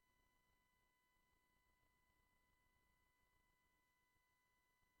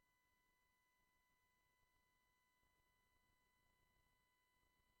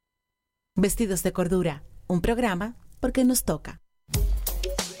Vestidos de Cordura, un programa porque nos toca.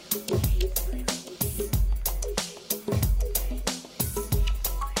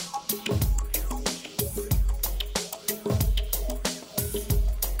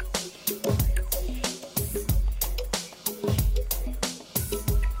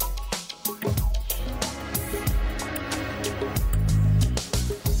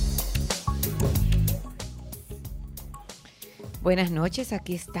 Buenas noches,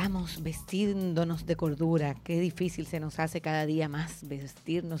 aquí estamos vestiéndonos de cordura. Qué difícil se nos hace cada día más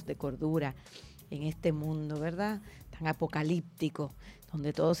vestirnos de cordura en este mundo, ¿verdad? Tan apocalíptico,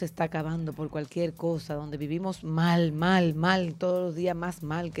 donde todo se está acabando por cualquier cosa, donde vivimos mal, todos los días más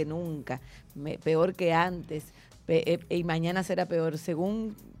mal que nunca, peor que antes, y mañana será peor,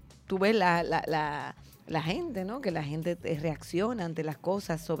 según tú ves la gente, ¿no? Que la gente reacciona ante las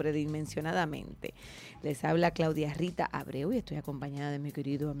cosas sobredimensionadamente. Les habla Claudia Rita Abreu y estoy acompañada de mi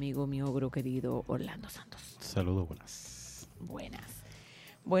querido amigo, mi ogro querido Orlando Santos. Saludos, buenas. Buenas.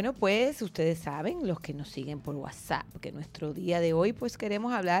 Bueno, pues ustedes saben, los que nos siguen por WhatsApp, que nuestro día de hoy pues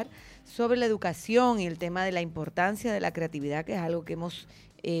queremos hablar sobre la educación y el tema de la importancia de la creatividad, que es algo que hemos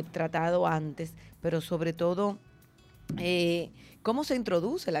tratado antes, pero sobre todo cómo se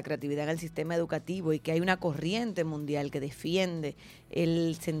introduce la creatividad en el sistema educativo y que hay una corriente mundial que defiende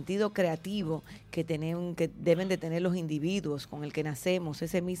el sentido creativo que deben de tener los individuos con el que nacemos,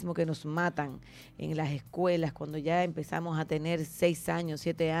 ese mismo que nos matan en las escuelas cuando ya empezamos a tener 6 años,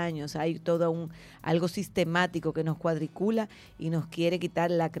 7 años. Hay todo algo sistemático que nos cuadricula y nos quiere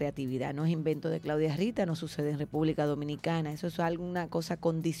quitar la creatividad. No es invento de Claudia Rita, no sucede en República Dominicana. Eso es alguna cosa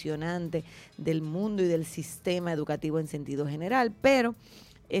condicionante del mundo y del sistema educativo en sentido general, pero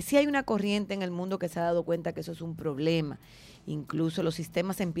sí hay una corriente en el mundo que se ha dado cuenta que eso es un problema. Incluso los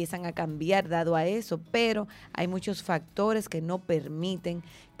sistemas empiezan a cambiar dado a eso, pero hay muchos factores que no permiten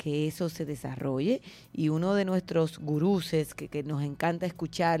que eso se desarrolle. Y uno de nuestros gurúes, que nos encanta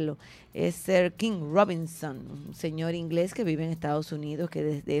escucharlo, es Sir King Robinson, un señor inglés que vive en Estados Unidos, que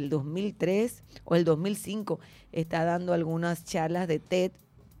desde el 2003 o el 2005 está dando algunas charlas de TED,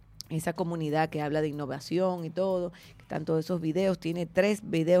 esa comunidad que habla de innovación y todo, que están todos esos videos. Tiene 3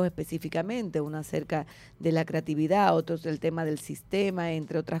 videos específicamente, uno acerca de la creatividad, otros del tema del sistema,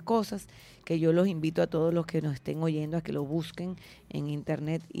 entre otras cosas, que yo los invito a todos los que nos estén oyendo a que lo busquen en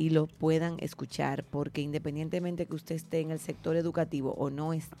internet y lo puedan escuchar, porque independientemente que usted esté en el sector educativo o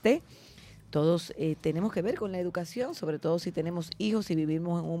no esté, todos tenemos que ver con la educación, sobre todo si tenemos hijos y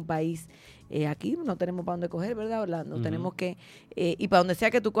vivimos en un país, aquí no tenemos para dónde coger, ¿verdad, Orlando? Uh-huh. Tenemos que, y para donde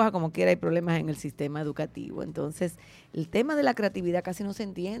sea que tú cojas como quiera, hay problemas en el sistema educativo. Entonces, el tema de la creatividad casi no se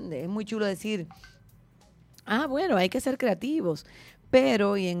entiende. Es muy chulo decir, bueno, hay que ser creativos,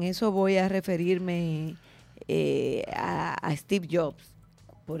 pero, y en eso voy a referirme a Steve Jobs,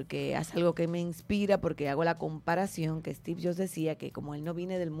 porque es algo que me inspira, porque hago la comparación que Steve Jobs decía que como él no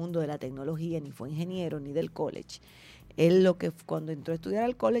viene del mundo de la tecnología, ni fue ingeniero, ni del college, él cuando entró a estudiar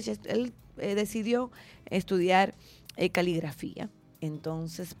al college, él decidió estudiar caligrafía.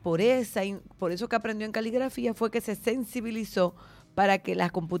 Entonces, por eso que aprendió en caligrafía fue que se sensibilizó para que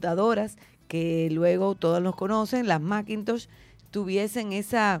las computadoras, que luego todos los conocen, las Macintosh, tuviesen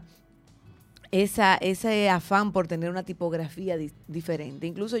ese afán por tener una tipografía diferente.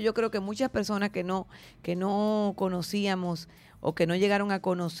 Incluso yo creo que muchas personas que no conocíamos o que no llegaron a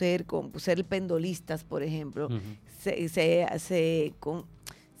conocer, ser pendolistas, por ejemplo, uh-huh,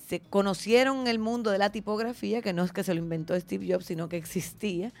 se conocieron el mundo de la tipografía, que no es que se lo inventó Steve Jobs, sino que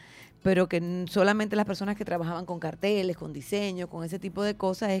existía, pero que solamente las personas que trabajaban con carteles, con diseño, con ese tipo de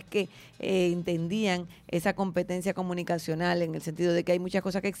cosas, es que entendían esa competencia comunicacional, en el sentido de que hay muchas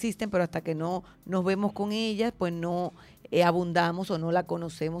cosas que existen, pero hasta que no nos vemos con ellas, pues no abundamos o no la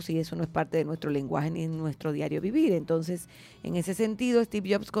conocemos, y eso no es parte de nuestro lenguaje ni en nuestro diario vivir. Entonces, en ese sentido,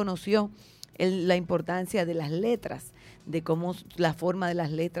 Steve Jobs conoció la importancia de las letras, de cómo la forma de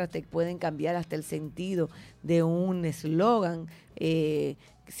las letras te pueden cambiar hasta el sentido de un eslogan.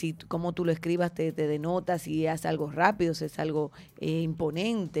 Si como tú lo escribas te denota si es algo rápido, si es algo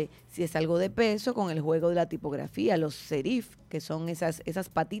imponente, si es algo de peso, con el juego de la tipografía. Los serif, que son esas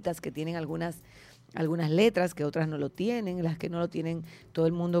patitas que tienen algunas letras que otras no lo tienen, las que no lo tienen todo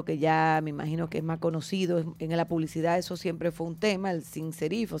el mundo, que ya me imagino que es más conocido en la publicidad. Eso siempre fue un tema, el sin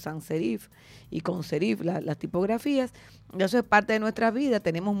serif o sans serif y con serif, las tipografías. Eso es parte de nuestra vida.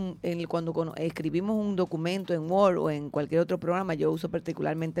 Tenemos cuando escribimos un documento en Word o en cualquier otro programa, yo uso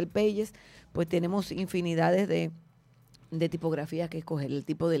particularmente el Pages, pues tenemos infinidades de de tipografía que escoger, el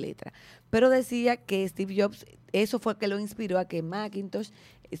tipo de letra. Pero decía que Steve Jobs, eso fue que lo inspiró a que Macintosh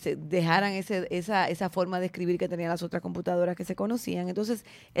dejaran esa forma de escribir que tenían las otras computadoras que se conocían. Entonces,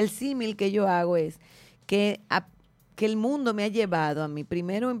 el símil que yo hago es que el mundo me ha llevado a mí.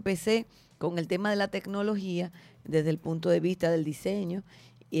 Primero empecé con el tema de la tecnología desde el punto de vista del diseño,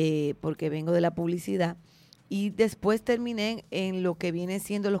 porque vengo de la publicidad, y después terminé en lo que viene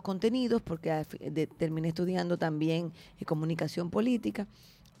siendo los contenidos, porque terminé estudiando también comunicación política,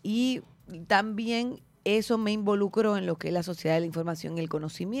 y también eso me involucró en lo que es la sociedad de la información y el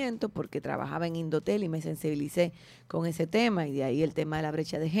conocimiento, porque trabajaba en Indotel y me sensibilicé con ese tema, y de ahí el tema de la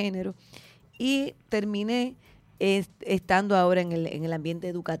brecha de género, y terminé estando ahora en el ambiente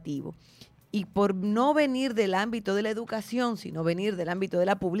educativo. Y por no venir del ámbito de la educación, sino venir del ámbito de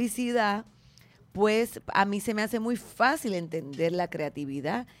la publicidad, pues a mí se me hace muy fácil entender la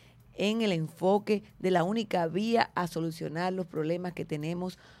creatividad en el enfoque de la única vía a solucionar los problemas que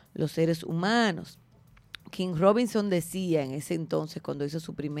tenemos los seres humanos. King Robinson decía en ese entonces, cuando hizo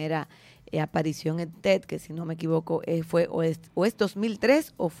su primera aparición en TED, que si no me equivoco fue o es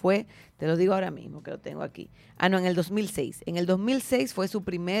 2003 o fue, te lo digo ahora mismo que lo tengo aquí, en el 2006. En el 2006 fue su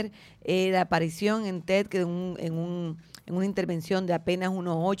primer aparición en TED, que en una intervención de apenas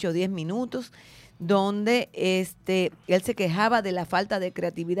unos 8 o 10 minutos, donde él se quejaba de la falta de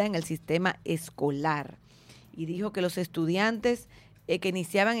creatividad en el sistema escolar y dijo que los estudiantes que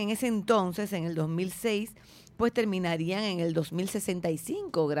iniciaban en ese entonces, en el 2006, pues terminarían en el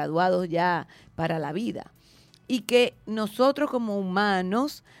 2065, graduados ya para la vida. Y que nosotros como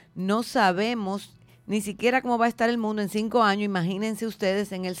humanos no sabemos ni siquiera cómo va a estar el mundo en 5 años, imagínense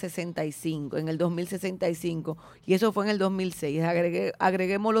ustedes en el 65, en el 2065, y eso fue en el 2006,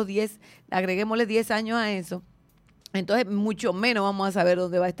 agreguémosle 10 años a eso, entonces mucho menos vamos a saber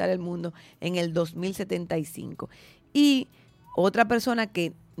dónde va a estar el mundo en el 2075. Y otra persona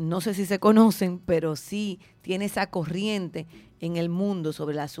que no sé si se conocen, pero sí tiene esa corriente en el mundo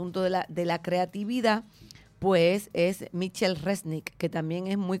sobre el asunto de la creatividad, pues es Mitchell Resnick, que también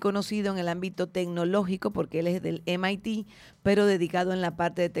es muy conocido en el ámbito tecnológico porque él es del MIT, pero dedicado en la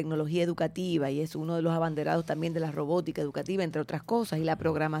parte de tecnología educativa y es uno de los abanderados también de la robótica educativa, entre otras cosas, y la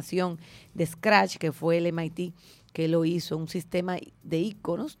programación de Scratch, que fue el MIT que lo hizo, un sistema de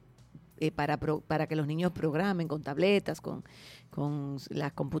iconos para que los niños programen con tabletas, con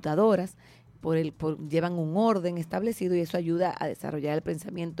las computadoras, llevan un orden establecido y eso ayuda a desarrollar el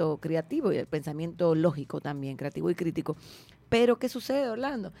pensamiento creativo y el pensamiento lógico también, creativo y crítico. Pero, ¿qué sucede,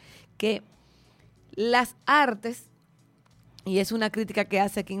 Orlando? Que las artes, y es una crítica que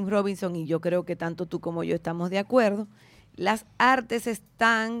hace King Robinson, y yo creo que tanto tú como yo estamos de acuerdo, las artes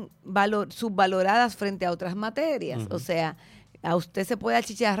están subvaloradas frente a otras materias. Uh-huh. O sea, a usted se puede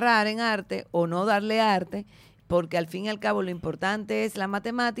achicharrar en arte o no darle arte, porque al fin y al cabo lo importante es la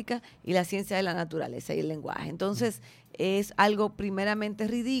matemática y la ciencia de la naturaleza y el lenguaje. Entonces, es algo primeramente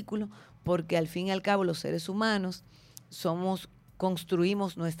ridículo, porque al fin y al cabo los seres humanos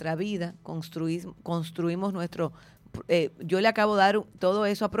construimos nuestra vida, construimos nuestro... yo le acabo de dar todo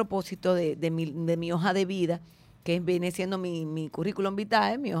eso a propósito de mi hoja de vida, que viene siendo mi currículum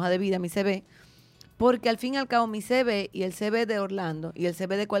vitae, mi hoja de vida, mi CV, porque al fin y al cabo mi CV y el CV de Orlando y el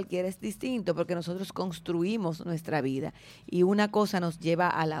CV de cualquiera es distinto, porque nosotros construimos nuestra vida y una cosa nos lleva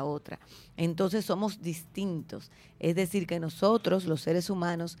a la otra. Entonces somos distintos. Es decir, que nosotros, los seres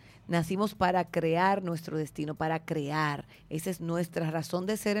humanos, nacimos para crear nuestro destino, para crear. Esa es nuestra razón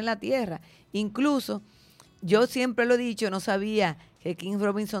de ser en la tierra. Incluso, yo siempre lo he dicho, no sabía que King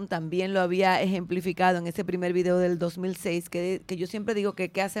Robinson también lo había ejemplificado en ese primer video del 2006, que yo siempre digo que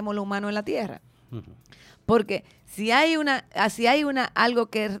 ¿qué hacemos los humanos en la tierra? Porque si hay algo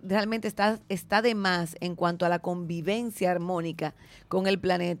que realmente está de más en cuanto a la convivencia armónica con el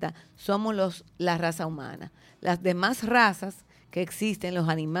planeta, somos la raza humana. Las demás razas que existen, los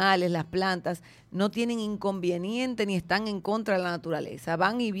animales, las plantas, no tienen inconveniente ni están en contra de la naturaleza.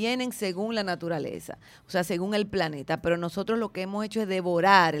 Van y vienen según la naturaleza, o sea, según el planeta. Pero nosotros lo que hemos hecho es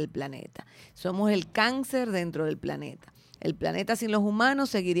devorar el planeta. Somos el cáncer dentro del planeta. El planeta sin los humanos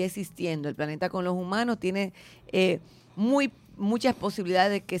seguiría existiendo. El planeta con los humanos tiene muchas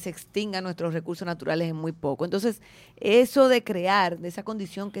posibilidades de que se extingan nuestros recursos naturales en muy poco. Entonces, eso de crear, de esa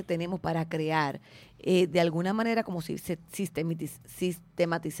condición que tenemos para crear, de alguna manera como si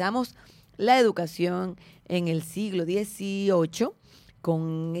sistematizamos la educación en el siglo XVIII,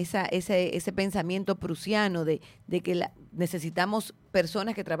 con ese pensamiento prusiano de que necesitamos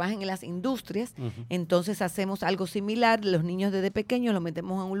personas que trabajen en las industrias. Uh-huh. Entonces hacemos algo similar. Los niños desde pequeños los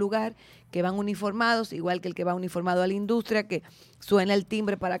metemos en un lugar que van uniformados, igual que el que va uniformado a la industria, que suena el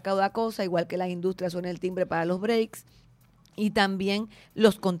timbre para cada cosa, igual que las industrias suena el timbre para los breaks. Y también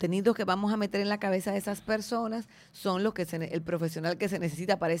los contenidos que vamos a meter en la cabeza de esas personas son los que el profesional que se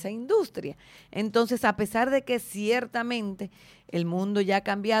necesita para esa industria. Entonces, a pesar de que ciertamente el mundo ya ha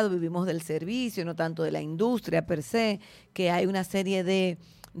cambiado, vivimos del servicio, no tanto de la industria per se, que hay una serie de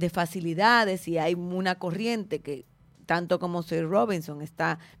facilidades y hay una corriente que tanto como Sir Robinson,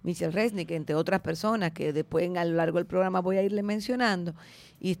 está Michelle Resnick, entre otras personas que después a lo largo del programa voy a irle mencionando,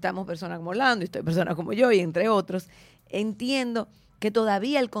 y estamos personas como Orlando, y estoy personas como yo, y entre otros, entiendo que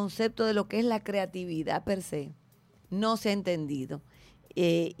todavía el concepto de lo que es la creatividad per se no se ha entendido,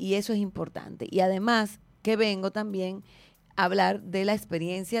 y eso es importante. Y además que vengo también a hablar de la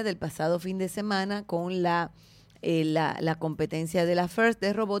experiencia del pasado fin de semana con la competencia de la FIRST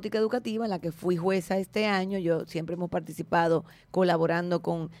de robótica educativa, en la que fui jueza este año. Yo siempre hemos participado colaborando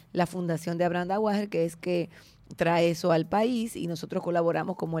con la Fundación de Abraham Dawager, que es que trae eso al país, y nosotros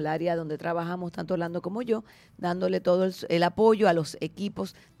colaboramos como el área donde trabajamos, tanto Orlando como yo, dándole todo el apoyo a los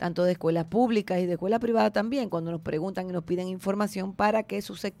equipos, tanto de escuelas públicas y de escuela privada también, cuando nos preguntan y nos piden información para que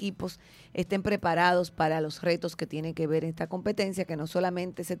sus equipos estén preparados para los retos que tienen que ver en esta competencia, que no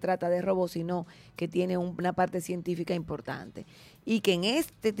solamente se trata de robots, sino que tiene una parte científica importante. Y que en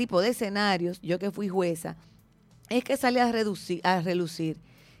este tipo de escenarios, yo que fui jueza, es que sale a relucir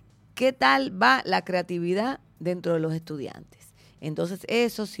qué tal va la creatividad dentro de los estudiantes. Entonces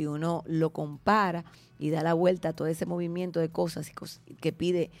eso, si uno lo compara y da la vuelta a todo ese movimiento de cosas que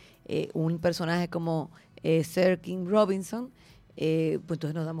pide un personaje como Sir King Robinson, pues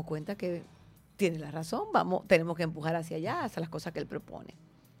entonces nos damos cuenta que tiene la razón, tenemos que empujar hacia allá, hacia las cosas que él propone.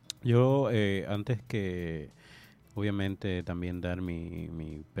 Yo, antes que obviamente también dar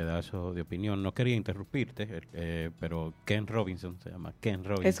mi pedazo de opinión, no quería interrumpirte, pero Ken Robinson se llama, Ken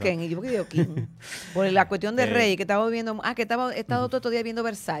Robinson. Es Ken, y yo digo King. Por la cuestión de rey, que estaba viendo, he estado todo el día viendo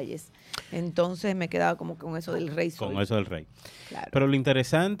Versalles, entonces me he quedado como con eso del rey. Con eso del rey. Claro. Pero lo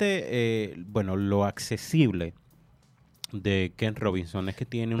interesante, lo accesible de Ken Robinson es que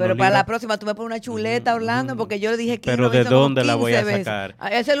tiene Pero para la próxima tú me pones una chuleta, Orlando, porque yo le dije Ken pero Robinson ¿de dónde como la voy a 15 sacar?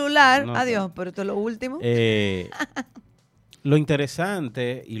 veces. El celular, No, adiós, pero esto es lo último. Lo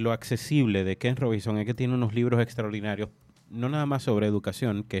interesante y lo accesible de Ken Robinson es que tiene unos libros extraordinarios, no nada más sobre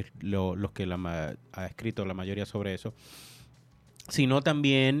educación, que es los que ha escrito la mayoría sobre eso, sino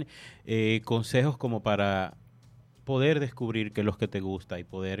también consejos como para poder descubrir qué es lo que te gusta y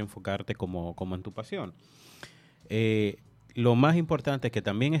poder enfocarte como en tu pasión. Lo más importante es que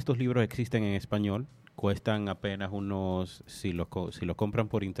también estos libros existen en español, cuestan apenas unos, si los compran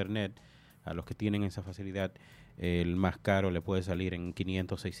por internet, a los que tienen esa facilidad, el más caro le puede salir en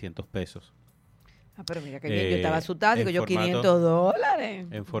 500, 600 pesos. Pero mira que bien, yo estaba asustada, digo yo $500.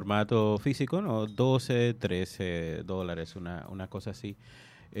 En formato físico, ¿no? 12, 13 dólares, una cosa así.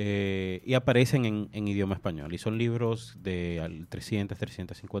 Y aparecen en idioma español. Y son libros de 300,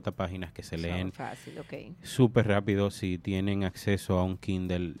 350 páginas que se leen súper rápido. Si tienen acceso a un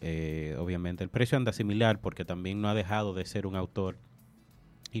Kindle, obviamente el precio anda similar, porque también no ha dejado de ser un autor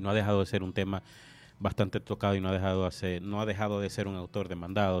y no ha dejado de ser un tema bastante tocado, y no ha dejado de ser un autor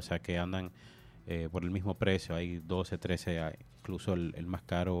demandado. O sea que andan por el mismo precio. Hay 12, 13, incluso el más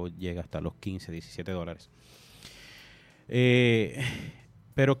caro llega hasta los 15, 17 dólares.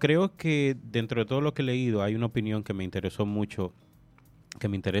 Pero creo que dentro de todo lo que he leído hay una opinión que me interesa mucho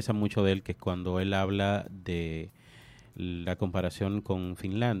de él, que es cuando él habla de la comparación con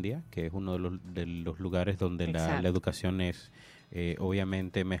Finlandia, que es uno de los lugares donde la educación es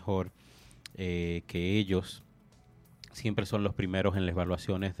obviamente mejor, que ellos siempre son los primeros en las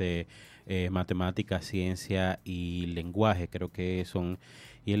evaluaciones de matemática, ciencia y lenguaje, creo que son.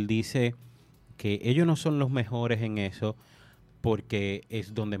 Y él dice que ellos no son los mejores en eso porque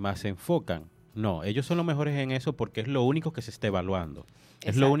es donde más se enfocan. No, ellos son los mejores en eso porque es lo único que se está evaluando. Exacto.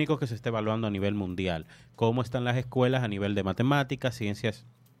 Es lo único que se está evaluando a nivel mundial. Cómo están las escuelas a nivel de matemáticas, ciencias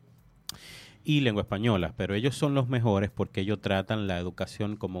y lengua española. Pero ellos son los mejores porque ellos tratan la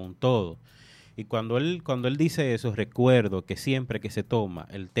educación como un todo. Y cuando él dice eso, recuerdo que siempre que se toma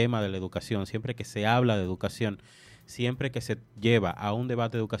el tema de la educación, siempre que se habla de educación, siempre que se lleva a un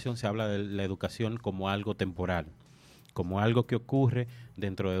debate de educación, se habla de la educación como algo temporal, como algo que ocurre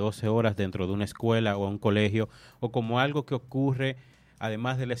dentro de 12 horas dentro de una escuela o un colegio, o como algo que ocurre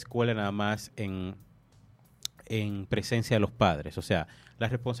además de la escuela nada más en presencia de los padres. O sea, la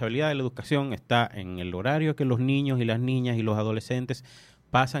responsabilidad de la educación está en el horario que los niños y las niñas y los adolescentes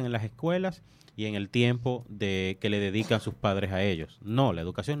pasan en las escuelas y en el tiempo que le dedican sus padres a ellos. No, la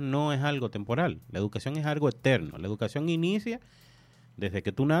educación no es algo temporal, la educación es algo eterno. La educación inicia desde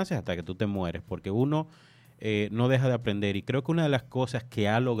que tú naces hasta que tú te mueres, porque uno no deja de aprender. Y creo que una de las cosas que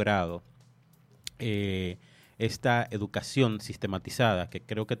ha logrado esta educación sistematizada, que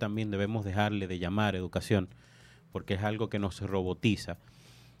creo que también debemos dejarle de llamar educación, porque es algo que nos robotiza.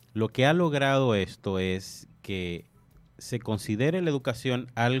 Lo que ha logrado esto es que se considere la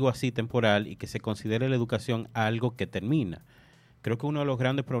educación algo así temporal y que se considere la educación algo que termina. Creo que uno de los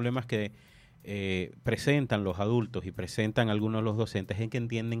grandes problemas que presentan los adultos y presentan algunos de los docentes es que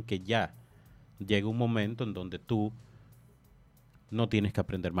entienden que ya llega un momento en donde tú no tienes que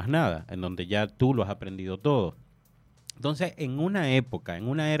aprender más nada, en donde ya tú lo has aprendido todo. Entonces, en una época, en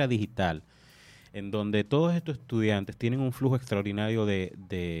una era digital, en donde todos estos estudiantes tienen un flujo extraordinario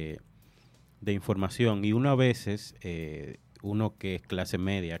de información y uno a veces, uno que es clase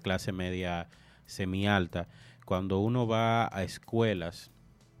media semi-alta, cuando uno va a escuelas,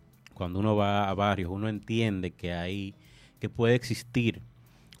 cuando uno va a barrios, uno entiende que puede existir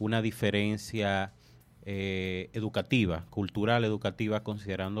una diferencia educativa, cultural educativa,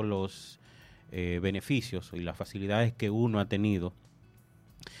 considerando los beneficios y las facilidades que uno ha tenido.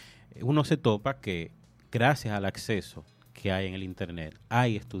 Uno se topa que gracias al acceso que hay en el Internet,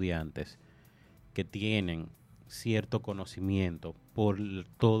 hay estudiantes que tienen cierto conocimiento por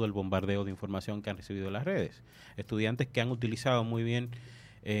todo el bombardeo de información que han recibido en las redes. Estudiantes que han utilizado muy bien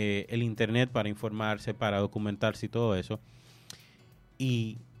el Internet para informarse, para documentarse y todo eso,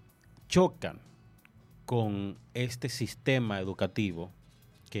 y chocan con este sistema educativo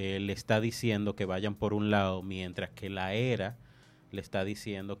que le está diciendo que vayan por un lado, mientras que la era le está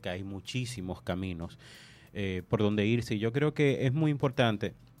diciendo que hay muchísimos caminos por donde irse. Y yo creo que es muy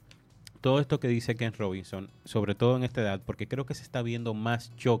importante todo esto que dice Ken Robinson, sobre todo en esta edad, porque creo que se está viendo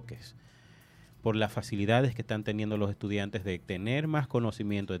más choques por las facilidades que están teniendo los estudiantes de tener más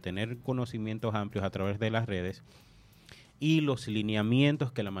conocimiento, de tener conocimientos amplios a través de las redes, y los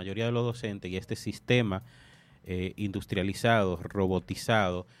lineamientos que la mayoría de los docentes y este sistema industrializado,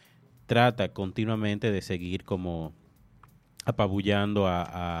 robotizado, trata continuamente de seguir como apabullando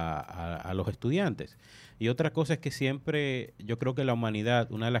a los estudiantes. Y otra cosa es que siempre, yo creo que la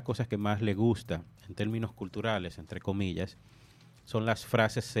humanidad, una de las cosas que más le gusta en términos culturales, entre comillas, son las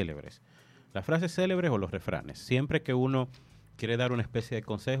frases célebres. Las frases célebres o los refranes. Siempre que uno quiere dar una especie de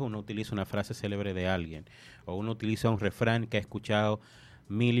consejo, uno utiliza una frase célebre de alguien, o uno utiliza un refrán que ha escuchado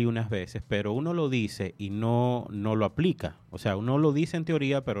 1000 y unas veces, pero uno lo dice y no lo aplica. O sea, uno lo dice en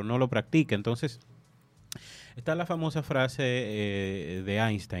teoría, pero no lo practica. Entonces, está la famosa frase de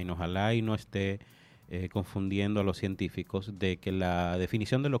Einstein, ojalá y no esté confundiendo a los científicos, de que la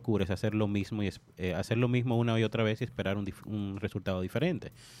definición de locura es hacer lo mismo y hacer lo mismo una y otra vez y esperar un resultado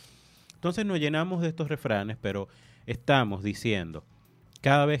diferente. Entonces nos llenamos de estos refranes, pero estamos diciendo,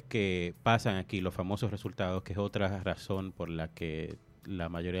 cada vez que pasan aquí los famosos resultados, que es otra razón por la que la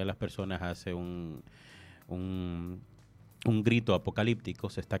mayoría de las personas hace un grito apocalíptico,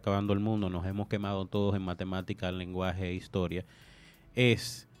 se está acabando el mundo, nos hemos quemado todos en matemática, lenguaje e historia,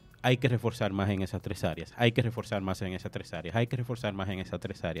 hay que reforzar más en esas tres áreas, hay que reforzar más en esas tres áreas, hay que reforzar más en esas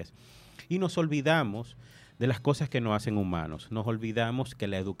tres áreas. Y nos olvidamos de las cosas que nos hacen humanos, nos olvidamos que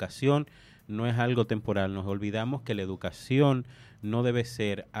la educación no es algo temporal, nos olvidamos que la educación no debe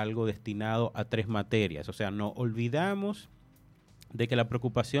ser algo destinado a 3 materias, o sea, nos olvidamos de que la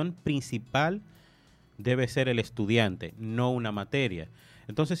preocupación principal debe ser el estudiante, no una materia.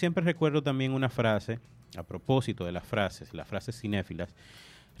 Entonces siempre recuerdo también una frase, a propósito de las frases cinéfilas.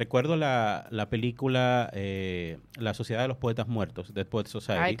 Recuerdo la película La Sociedad de los Poetas Muertos, Dead Poets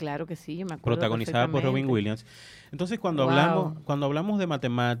Society. Ay, claro que sí, me acuerdo protagonizada por Robin Williams. Entonces, cuando hablamos de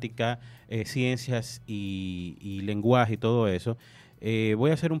matemática, ciencias y lenguaje y todo eso,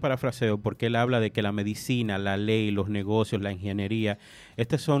 voy a hacer un parafraseo porque él habla de que la medicina, la ley, los negocios, la ingeniería,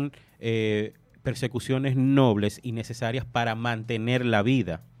 estas son persecuciones nobles y necesarias para mantener la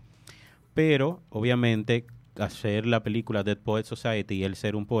vida. Pero, obviamente, hacer la película Dead Poets Society y él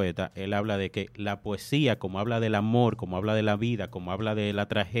ser un poeta, él habla de que la poesía, como habla del amor, como habla de la vida, como habla de la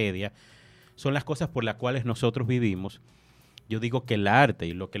tragedia, son las cosas por las cuales nosotros vivimos. Yo digo que el arte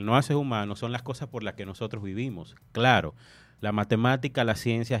y lo que nos hace humanos son las cosas por las que nosotros vivimos. Claro, la matemática, las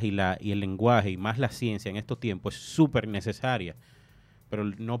ciencias y el lenguaje, y más la ciencia en estos tiempos, es súper necesaria. Pero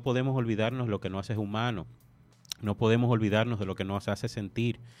no podemos olvidarnos de lo que nos hace humano. No podemos olvidarnos de lo que nos hace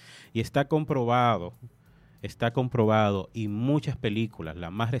sentir. Y está comprobado, y muchas películas, la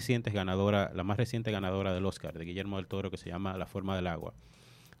más reciente ganadora del Oscar, de Guillermo del Toro, que se llama La forma del agua,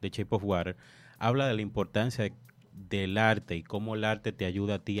 de Shape of Water, habla de la importancia del arte y cómo el arte te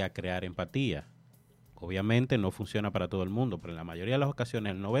ayuda a ti a crear empatía. Obviamente no funciona para todo el mundo, pero en la mayoría de las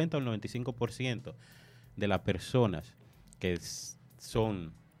ocasiones, el 90 o el 95% de las personas que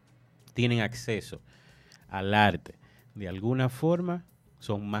tienen acceso al arte, de alguna forma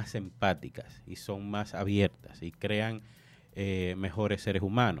son más empáticas y son más abiertas y crean mejores seres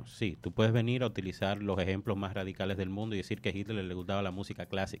humanos. Sí, tú puedes venir a utilizar los ejemplos más radicales del mundo y decir que a Hitler le gustaba la música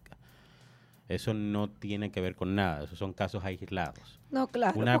clásica. Eso no tiene que ver con nada, esos son casos aislados. No,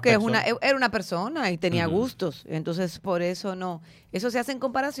 claro, porque era una persona y tenía gustos, entonces por eso no. Eso se hace en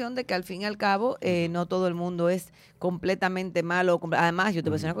comparación de que al fin y al cabo no todo el mundo es completamente malo. Además, yo te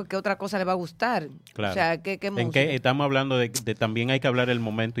voy a decir, ¿qué otra cosa le va a gustar? Claro. O sea, ¿qué música? ¿En qué estamos hablando de también hay que hablar del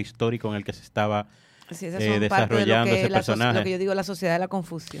momento histórico en el que se estaba sí, esas son parte desarrollando de lo que ese personaje? lo que yo digo, la sociedad de la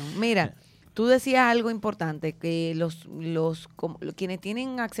confusión. Mira, tú decías algo importante, que quienes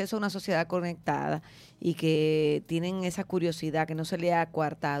tienen acceso a una sociedad conectada y que tienen esa curiosidad que no se le ha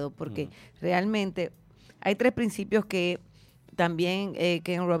coartado, porque realmente hay 3 principios que también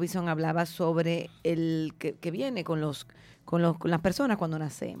Ken Robinson hablaba sobre el que viene con las personas cuando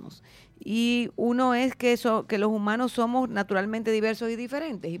nacemos. Y uno es que los humanos somos naturalmente diversos y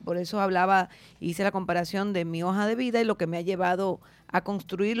diferentes, y por eso hice la comparación de mi hoja de vida y lo que me ha llevado a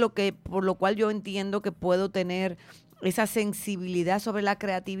construir por lo cual yo entiendo que puedo tener esa sensibilidad sobre la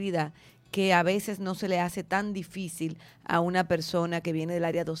creatividad que a veces no se le hace tan difícil a una persona que viene del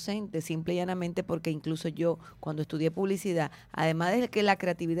área docente, simple y llanamente porque incluso yo, cuando estudié publicidad, además de que la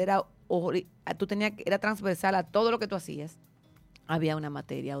creatividad era transversal a todo lo que tú hacías, había una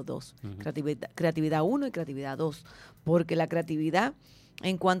materia o 2, creatividad 1 y creatividad 2, porque la creatividad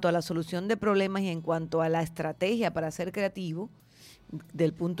en cuanto a la solución de problemas y en cuanto a la estrategia para ser creativo,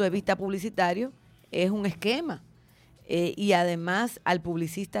 del punto de vista publicitario, es un esquema. Y además al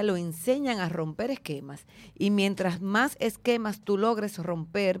publicista lo enseñan a romper esquemas. Y mientras más esquemas tú logres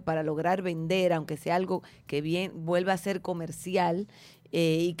romper para lograr vender, aunque sea algo que vuelva a ser comercial,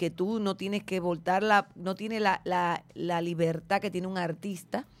 y que tú no tienes que no tiene la libertad que tiene un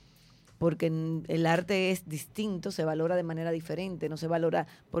artista, porque el arte es distinto, se valora de manera diferente, no se valora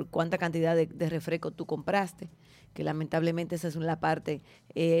por cuánta cantidad de refresco tú compraste, que lamentablemente esa es la parte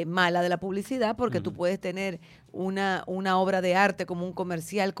mala de la publicidad, porque tú puedes tener una obra de arte como un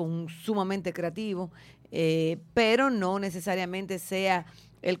comercial, sumamente creativo, pero no necesariamente sea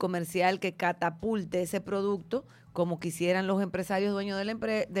el comercial que catapulte ese producto como quisieran los empresarios dueños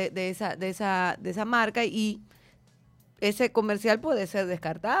de esa marca, y ese comercial puede ser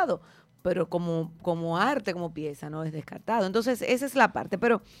descartado, pero como arte, como pieza, no es descartado. Entonces, esa es la parte.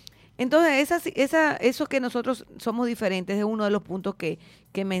 Pero entonces, eso que nosotros somos diferentes es uno de los puntos que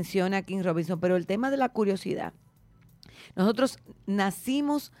menciona King Robinson. Pero el tema de la curiosidad, nosotros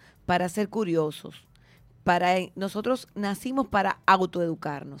nacimos para ser curiosos. Nosotros nacimos para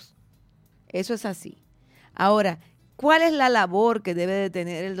autoeducarnos. Eso es así. Ahora, ¿cuál es la labor que debe de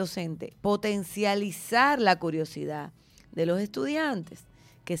tener el docente? Potencializar la curiosidad de los estudiantes,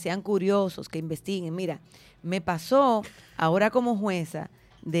 que sean curiosos, que investiguen. Mira, me pasó ahora como jueza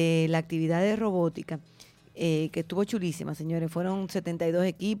de la actividad de robótica, que estuvo chulísima, señores. Fueron 72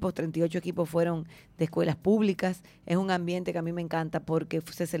 equipos, 38 equipos fueron de escuelas públicas. Es un ambiente que a mí me encanta porque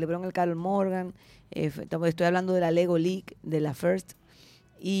se celebró en el Carol Morgan. Estoy hablando de la Lego League, de la First,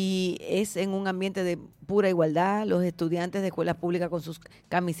 y es en un ambiente de pura igualdad. Los estudiantes de escuelas públicas con sus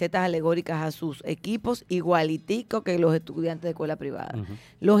camisetas alegóricas a sus equipos, igualitico que los estudiantes de escuela privada.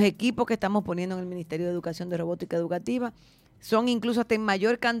 Los equipos que estamos poniendo en el Ministerio de Educación de Robótica Educativa son incluso hasta en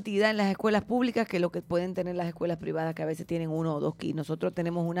mayor cantidad en las escuelas públicas que lo que pueden tener las escuelas privadas, que a veces tienen 1 o 2 kits. Nosotros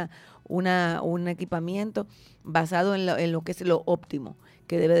tenemos un equipamiento basado en lo que es lo óptimo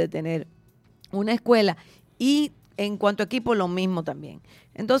que debe de tener una escuela, y en cuanto a equipo lo mismo también.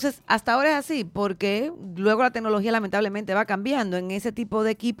 Entonces, hasta ahora es así, porque luego la tecnología lamentablemente va cambiando. En ese tipo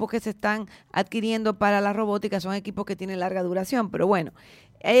de equipos que se están adquiriendo para la robótica son equipos que tienen larga duración, pero bueno,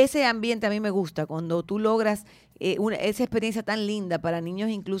 ese ambiente a mí me gusta, cuando tú logras esa experiencia tan linda para niños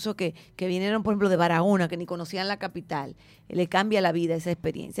incluso que vinieron, por ejemplo, de Barahona, que ni conocían la capital, le cambia la vida esa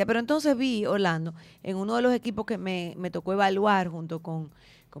experiencia. Pero entonces vi, Orlando, en uno de los equipos que me tocó evaluar junto con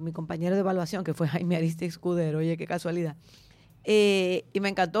mi compañero de evaluación, que fue Jaime Ariste Escudero, oye, qué casualidad. Y me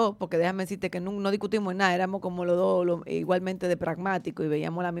encantó, porque déjame decirte que no discutimos nada, éramos como los dos igualmente de pragmáticos y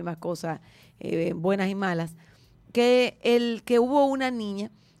veíamos las mismas cosas, buenas y malas. Que hubo una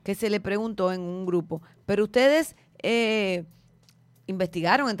niña que se le preguntó en un grupo, pero ustedes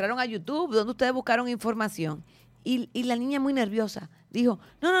investigaron, entraron a YouTube, ¿dónde ustedes buscaron información? Y la niña muy nerviosa dijo,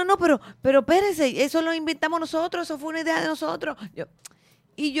 no, pero espérese, eso lo inventamos nosotros, eso fue una idea de nosotros.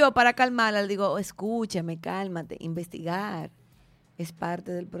 Y yo, para calmarla, le digo, escúchame, cálmate, investigar es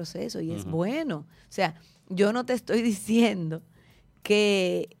parte del proceso y es bueno. O sea, yo no te estoy diciendo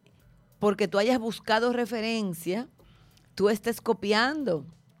que porque tú hayas buscado referencia, tú estés copiando.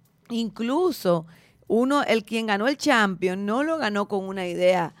 Incluso el quien ganó el Champion no lo ganó con una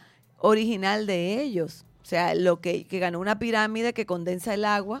idea original de ellos. O sea, que ganó una pirámide que condensa el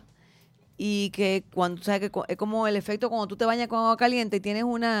agua y que cuando, sabes que es como el efecto cuando tú te bañas con agua caliente y tienes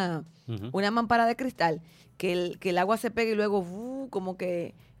una mampara de cristal, que el agua se pega y luego como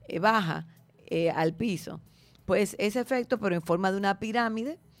que baja al piso. Pues ese efecto, pero en forma de una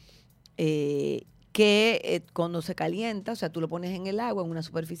pirámide, que cuando se calienta, o sea, tú lo pones en el agua, en una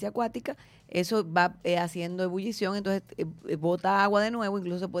superficie acuática, eso va haciendo ebullición, entonces bota agua de nuevo,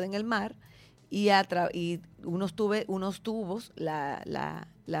 incluso se puede en el mar, y unos tubos la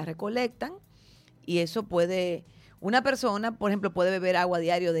recolectan, y eso una persona, por ejemplo, puede beber agua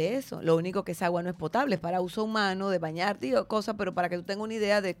diario de eso. Lo único que esa agua no es potable, es para uso humano, de bañarte y cosas, pero para que tú tengas una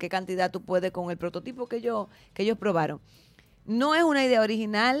idea de qué cantidad tú puedes con el prototipo que ellos probaron. No es una idea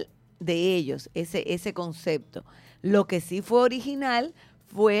original de ellos, ese concepto. Lo que sí fue original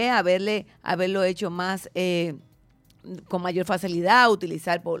fue haberlo hecho más con mayor facilidad,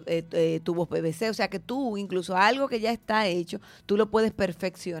 utilizar tubos PVC, o sea que tú, incluso algo que ya está hecho, tú lo puedes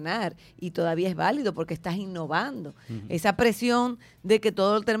perfeccionar y todavía es válido porque estás innovando. Uh-huh. Esa presión de que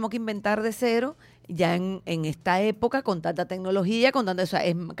todo lo tenemos que inventar de cero, ya en esta época, con tanta tecnología, o sea,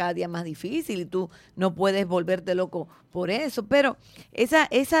 es cada día más difícil y tú no puedes volverte loco por eso, pero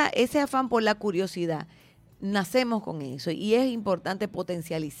ese afán por la curiosidad, nacemos con eso y es importante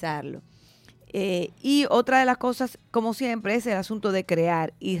potencializarlo. Y otra de las cosas, como siempre, es el asunto de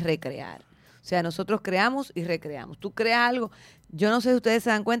crear y recrear. O sea, nosotros creamos y recreamos. Tú creas algo. Yo no sé si ustedes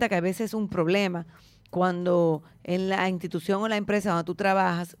se dan cuenta que a veces es un problema cuando en la institución o la empresa donde tú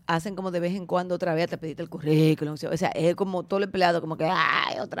trabajas hacen como de vez en cuando otra vez te pediste el currículum. O sea, es como todo el empleado, como que,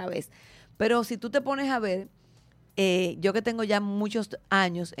 ¡ay, otra vez! Pero si tú te pones a ver, yo que tengo ya muchos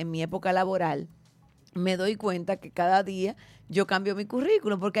años en mi época laboral, me doy cuenta que cada día yo cambio mi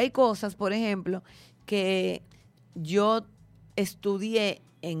currículum, porque hay cosas, por ejemplo, que yo estudié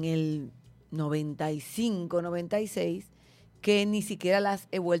en el 95, 96, que ni siquiera las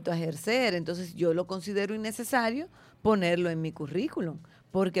he vuelto a ejercer. Entonces yo lo considero innecesario ponerlo en mi currículum,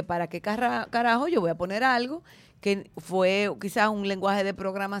 porque ¿para qué carajo yo voy a poner algo que fue quizás un lenguaje de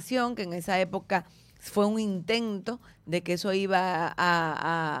programación, que en esa época fue un intento de que eso iba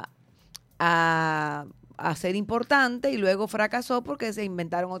a ser importante y luego fracasó porque se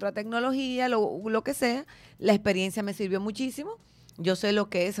inventaron otra tecnología, lo que sea? La experiencia me sirvió muchísimo. Yo sé lo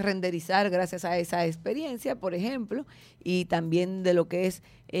que es renderizar gracias a esa experiencia, por ejemplo, y también de lo que es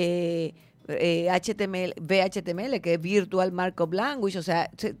HTML, VHTML, que es Virtual Markup Language. O sea,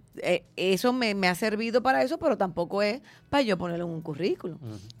 eso me ha servido para eso, pero tampoco es para yo ponerlo en un currículum.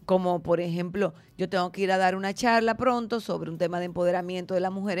 Uh-huh. Como, por ejemplo, yo tengo que ir a dar una charla pronto sobre un tema de empoderamiento de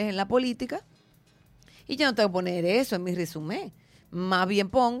las mujeres en la política, y yo no tengo que poner eso en mi resumen. Más bien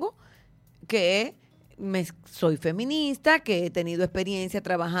pongo que soy feminista, que he tenido experiencia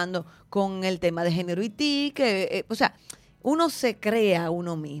trabajando con el tema de género y TIC, o sea, uno se crea a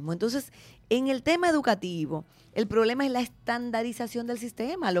uno mismo. Entonces, en el tema educativo, el problema es la estandarización del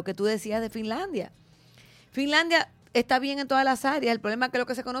sistema, lo que tú decías de Finlandia. Finlandia está bien en todas las áreas. El problema es que lo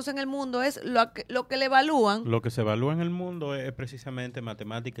que se conoce en el mundo es lo que le evalúan. Lo que se evalúa en el mundo es precisamente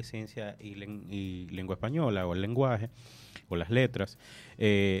matemática, ciencia y lengua española, o el lenguaje, o las letras.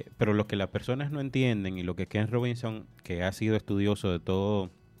 Pero lo que las personas no entienden, y lo que Ken Robinson, que ha sido estudioso de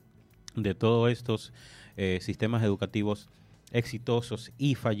todos estos sistemas educativos exitosos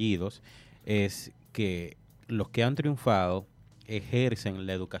y fallidos, es que los que han triunfado ejercen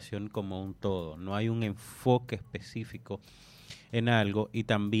la educación como un todo. No hay un enfoque específico en algo, y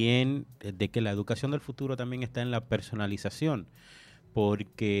también de que la educación del futuro también está en la personalización,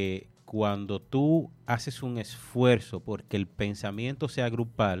 porque cuando tú haces un esfuerzo porque el pensamiento sea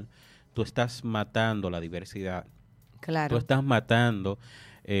grupal, tú estás matando la diversidad. Claro. Tú estás matando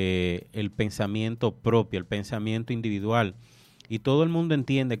el pensamiento propio, el pensamiento individual. Y todo el mundo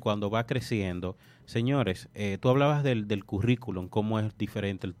entiende cuando va creciendo. Señores, tú hablabas del currículum, cómo es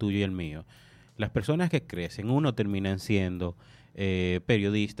diferente el tuyo y el mío. Las personas que crecen, uno terminan siendo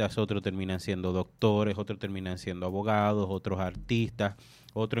periodistas, otros terminan siendo doctores, otros terminan siendo abogados, otros artistas,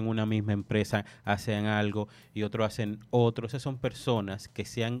 otros en una misma empresa hacen algo y otros hacen otro. Esas son personas que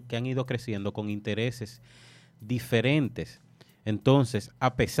han ido creciendo con intereses diferentes. Entonces,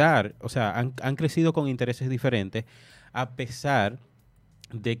 han crecido con intereses diferentes, a pesar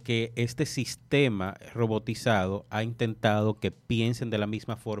de que este sistema robotizado ha intentado que piensen de la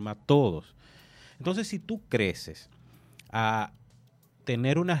misma forma todos. Entonces, si tú creces a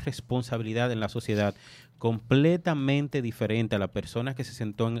tener una responsabilidad en la sociedad completamente diferente a la persona que se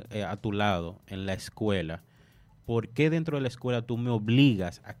sentó a tu lado en la escuela, ¿por qué dentro de la escuela tú me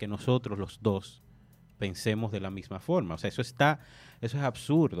obligas a que nosotros los dos pensemos de la misma forma. O sea, eso es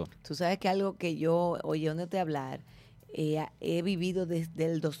absurdo. Tú sabes que algo que yo, oyéndote hablar, he vivido desde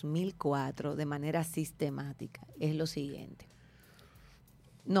el 2004 de manera sistemática, es lo siguiente.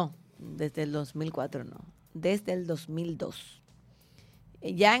 No, desde el 2004 no, desde el 2002.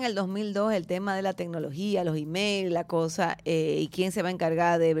 Ya en el 2002 el tema de la tecnología, los emails, la cosa, y quién se va a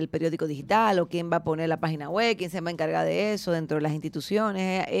encargar del periódico digital o quién va a poner la página web, quién se va a encargar de eso dentro de las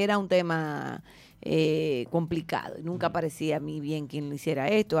instituciones, era un tema complicado. Y nunca parecía a mí bien quien lo hiciera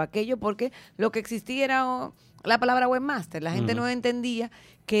esto o aquello, porque lo que existía era la palabra webmaster. La gente no entendía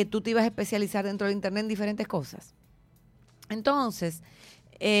que tú te ibas a especializar dentro del Internet en diferentes cosas. Entonces,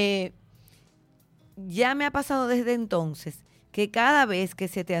 ya me ha pasado desde entonces que cada vez que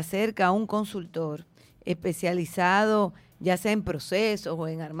se te acerca un consultor especializado, ya sea en procesos o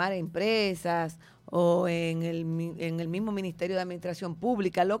en armar empresas o en el mismo Ministerio de Administración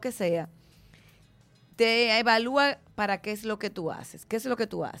Pública, lo que sea, te evalúa para qué es lo que tú haces, qué es lo que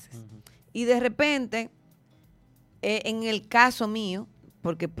tú haces. Uh-huh. Y de repente, en el caso mío,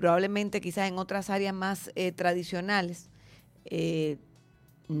 porque probablemente quizás en otras áreas más tradicionales,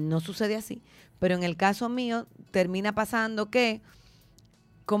 no sucede así, pero en el caso mío termina pasando que,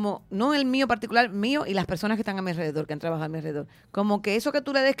 como no el mío particular, mío y las personas que están a mi alrededor, que han trabajado a mi alrededor, como que eso que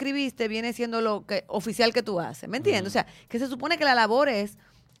tú le describiste viene siendo lo que oficial que tú haces, ¿me entiendes? O sea, que se supone que la labor es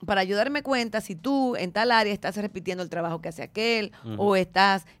para yo darme cuenta si tú en tal área estás repitiendo el trabajo que hace aquel, o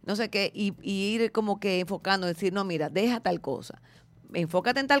estás, no sé qué, y ir como que enfocando, decir, no, mira, deja tal cosa.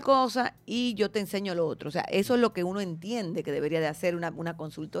 Enfócate en tal cosa y yo te enseño lo otro. O sea, eso es lo que uno entiende que debería de hacer una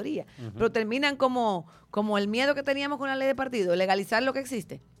consultoría. Uh-huh. Pero terminan como el miedo que teníamos con la ley de partido, legalizar lo que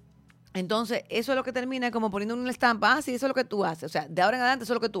existe. Entonces, eso es lo que termina como poniendo una estampa, sí, eso es lo que tú haces. O sea, de ahora en adelante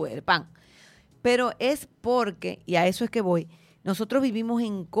eso es lo que tú eres, pan. Pero es porque, y a eso es que voy, nosotros vivimos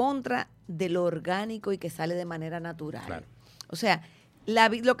en contra de lo orgánico y que sale de manera natural. Claro. O sea,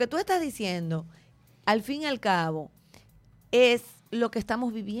 lo que tú estás diciendo, al fin y al cabo, es lo que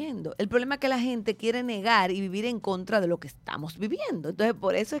estamos viviendo. El problema es que la gente quiere negar y vivir en contra de lo que estamos viviendo. Entonces,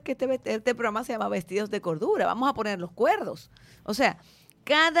 por eso es que este programa se llama Vestidos de Cordura. Vamos a poner los cuerdos. O sea,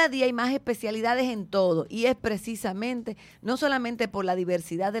 cada día hay más especialidades en todo y es precisamente, no solamente por la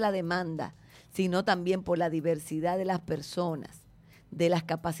diversidad de la demanda, sino también por la diversidad de las personas, de las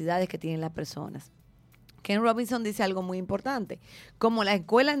capacidades que tienen las personas. Ken Robinson dice algo muy importante. Como la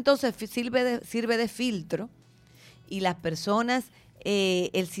escuela entonces sirve de filtro, y las personas,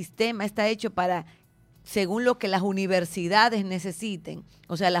 el sistema está hecho para, según lo que las universidades necesiten.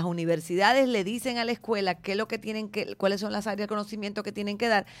 O sea, las universidades le dicen a la escuela qué es lo que tienen cuáles son las áreas de conocimiento que tienen que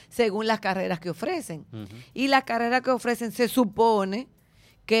dar según las carreras que ofrecen. Uh-huh. Y las carreras que ofrecen se supone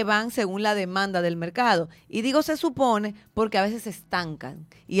que van según la demanda del mercado. Y digo se supone porque a veces se estancan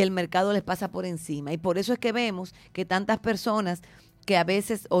y el mercado les pasa por encima. Y por eso es que vemos que tantas personas que a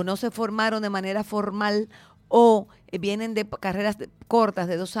veces o no se formaron de manera formal o vienen de carreras cortas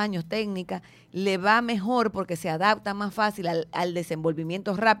de 2 años técnicas, le va mejor porque se adapta más fácil al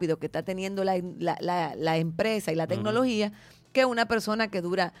desenvolvimiento rápido que está teniendo la empresa y la tecnología, que una persona que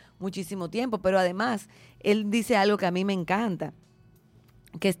dura muchísimo tiempo. Pero además, él dice algo que a mí me encanta,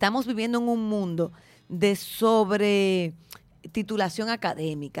 que estamos viviendo en un mundo de titulación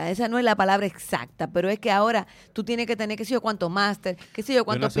académica. Esa no es la palabra exacta, pero es que ahora tú tienes que tener qué sé yo cuánto máster, qué sé yo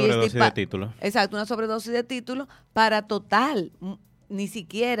cuánto PhD. Una sobredosis de título. Exacto, una sobredosis de título para ni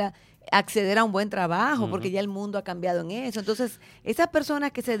siquiera acceder a un buen trabajo, porque ya el mundo ha cambiado en eso. Entonces, esas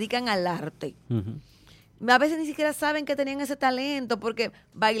personas que se dedican al arte, a veces ni siquiera saben que tenían ese talento, porque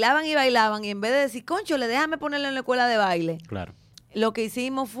bailaban y en vez de decir, cónchole, déjame ponerlo en la escuela de baile. Claro. Lo que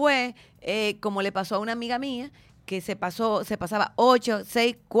hicimos fue, como le pasó a una amiga mía, que se pasaba 8,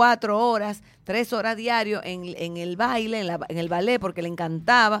 6, 4 horas, 3 horas diario en el baile, en el ballet, porque le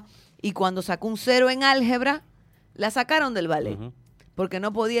encantaba. Y cuando sacó un 0 en álgebra, la sacaron del ballet. Uh-huh. Porque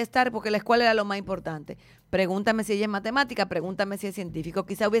no podía estar, porque la escuela era lo más importante. Pregúntame si ella es matemática, pregúntame si es científico.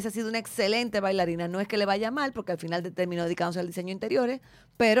 Quizá hubiese sido una excelente bailarina. No es que le vaya mal, porque al final terminó dedicándose al diseño interiores,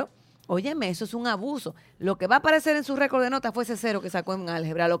 pero óyeme, eso es un abuso. Lo que va a aparecer en su récord de notas fue ese 0 que sacó en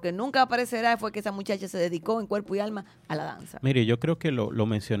álgebra. Lo que nunca aparecerá fue que esa muchacha se dedicó en cuerpo y alma a la danza. Mire, yo creo que lo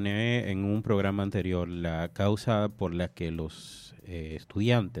mencioné en un programa anterior, la causa por la que los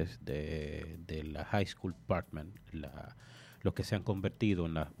estudiantes de la High School Department, los que se han convertido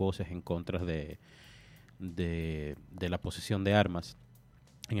en las voces en contra de la posesión de armas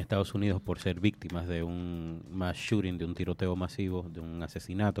en Estados Unidos por ser víctimas de un mass shooting, de un tiroteo masivo, de un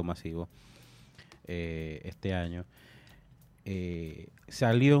asesinato masivo este año.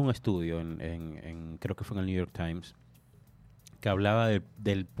 Salió un estudio, creo que fue en el New York Times, que hablaba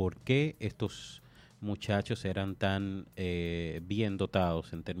del por qué estos muchachos eran tan bien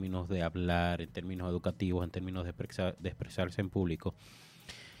dotados en términos de hablar, en términos educativos, en términos de expresarse en público.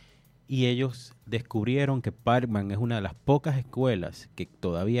 Y ellos descubrieron que Parkman es una de las pocas escuelas que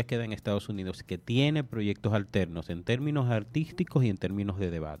todavía queda en Estados Unidos que tiene proyectos alternos en términos artísticos y en términos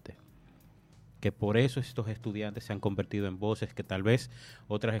de debate. Que por eso estos estudiantes se han convertido en voces que tal vez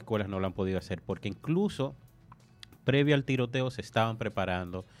otras escuelas no lo han podido hacer, porque incluso previo al tiroteo se estaban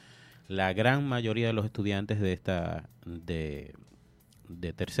preparando la gran mayoría de los estudiantes de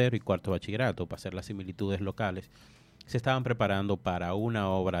tercero y cuarto bachillerato, para hacer las similitudes locales, se estaban preparando para una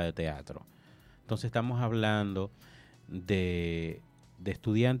obra de teatro. Entonces estamos hablando de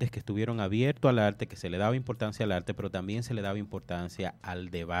estudiantes que estuvieron abiertos al arte, que se le daba importancia al arte, pero también se le daba importancia al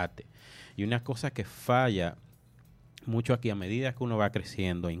debate. Y una cosa que falla mucho aquí a medida que uno va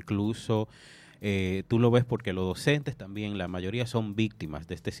creciendo, incluso tú lo ves porque los docentes también, la mayoría son víctimas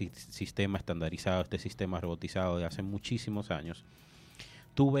de este sistema estandarizado, este sistema robotizado de hace muchísimos años.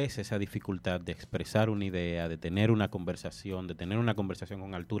 Tú ves esa dificultad de expresar una idea, de tener una conversación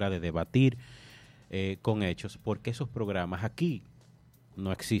con altura, de debatir con hechos, porque esos programas aquí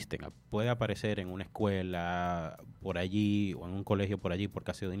no existen. Puede aparecer en una escuela por allí o en un colegio por allí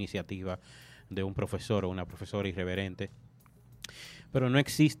porque ha sido iniciativa de un profesor o una profesora irreverente, pero no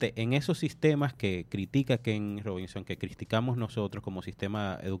existe en esos sistemas que critica Ken Robinson, que criticamos nosotros como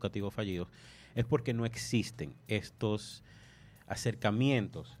sistema educativo fallido, es porque no existen estos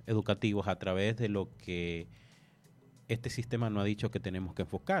acercamientos educativos a través de lo que este sistema nos ha dicho que tenemos que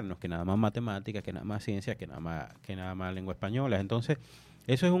enfocarnos, que nada más matemática, que nada más ciencia, que nada más lengua española. Entonces,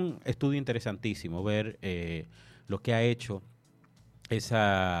 eso es un estudio interesantísimo, ver lo que ha hecho ese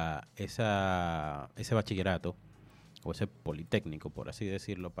bachillerato, o ese politécnico, por así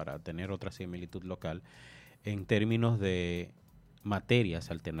decirlo, para tener otra similitud local, en términos de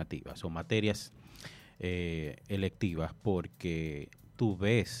materias alternativas o materias electivas, porque tú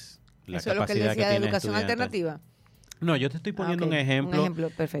ves la ¿eso capacidad es lo que él decía que de tienen educación estudiantes. alternativa? No, yo te estoy poniendo Okay. un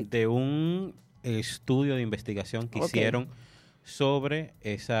ejemplo Perfecto. de un estudio de investigación que hicieron sobre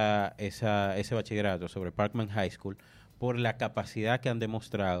ese bachillerato, sobre Parkman High School, por la capacidad que han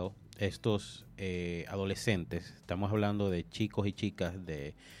demostrado estos adolescentes, estamos hablando de chicos y chicas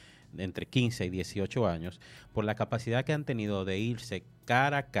de entre 15 y 18 años, por la capacidad que han tenido de irse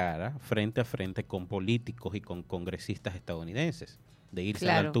cara a cara, frente a frente con políticos y con congresistas estadounidenses, de irse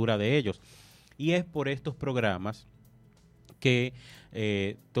a la altura de ellos. Y es por estos programas que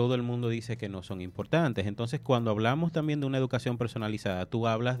todo el mundo dice que no son importantes. Entonces, cuando hablamos también de una educación personalizada, tú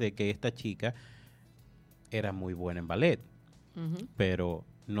hablas de que esta chica era muy buena en ballet, pero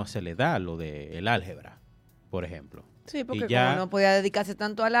no se le da lo del álgebra, por ejemplo. Sí, porque como no podía dedicarse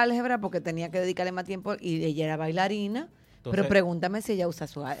tanto al álgebra, porque tenía que dedicarle más tiempo, y ella era bailarina, entonces, pero pregúntame si ella usa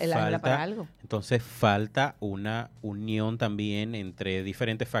el álgebra para algo. Entonces falta una unión también entre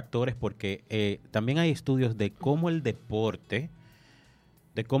diferentes factores, porque también hay estudios de cómo el deporte,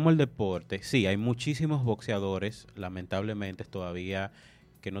 sí, hay muchísimos boxeadores, lamentablemente todavía,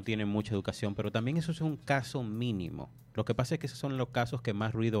 que no tienen mucha educación, pero también eso es un caso mínimo. Lo que pasa es que esos son los casos que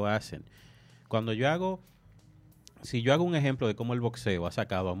más ruido hacen. Si yo hago un ejemplo de cómo el boxeo ha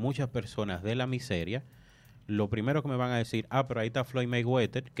sacado a muchas personas de la miseria, lo primero que me van a decir, pero ahí está Floyd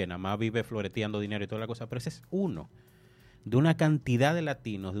Mayweather, que nada más vive floreteando dinero y toda la cosa, pero ese es uno de una cantidad de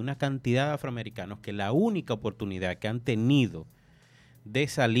latinos, de una cantidad de afroamericanos, que la única oportunidad que han tenido de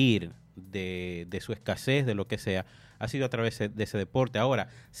salir de su escasez, de lo que sea, ha sido a través de ese deporte. Ahora,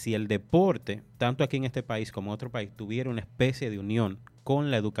 si el deporte, tanto aquí en este país como en otro país, tuviera una especie de unión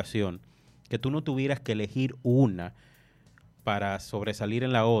con la educación, que tú no tuvieras que elegir una para sobresalir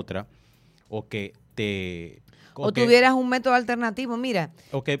en la otra, o que tuvieras un método alternativo, mira.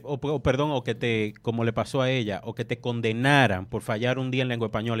 O que como le pasó a ella, o que te condenaran por fallar un día en lengua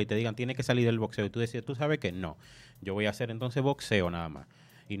española y te digan, tienes que salir del boxeo. Y tú decías, tú sabes que no, yo voy a hacer entonces boxeo nada más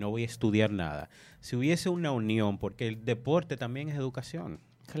y no voy a estudiar nada. Si hubiese una unión, porque el deporte también es educación.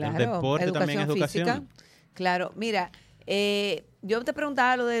 Claro, el deporte educación también es educación. Física. Claro, mira, yo te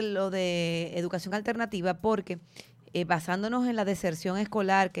preguntaba lo de educación alternativa porque basándonos en la deserción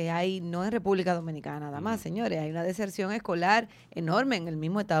escolar que hay, no en República Dominicana nada más, señores, hay una deserción escolar enorme en el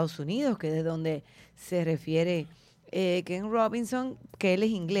mismo Estados Unidos, que es de donde se refiere Ken Robinson, que él es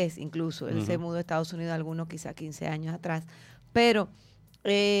inglés incluso, él se mudó a Estados Unidos algunos quizá 15 años atrás, pero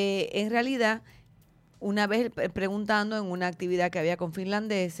en realidad, una vez preguntando en una actividad que había con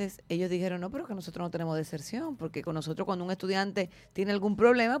finlandeses, ellos dijeron, no, pero que nosotros no tenemos deserción, porque con nosotros cuando un estudiante tiene algún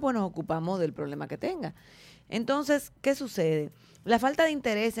problema, pues nos ocupamos del problema que tenga. Entonces, ¿qué sucede? La falta de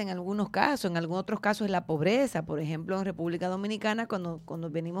interés en algunos casos, en algunos otros casos es la pobreza. Por ejemplo, en República Dominicana, cuando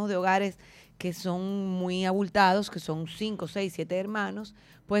venimos de hogares que son muy abultados, que son 5, 6, 7 hermanos,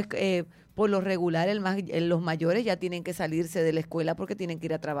 pues por lo regular los mayores ya tienen que salirse de la escuela porque tienen que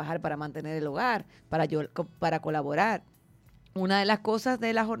ir a trabajar para mantener el hogar, para colaborar. Una de las cosas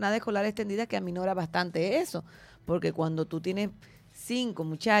de la jornada escolar extendida que aminora bastante eso, porque cuando tú tienes 5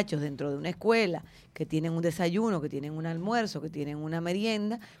 muchachos dentro de una escuela que tienen un desayuno, que tienen un almuerzo, que tienen una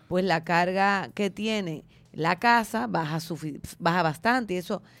merienda, pues la carga que tiene la casa baja bastante, y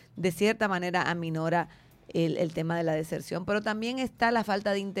eso de cierta manera aminora el tema de la deserción. Pero también está la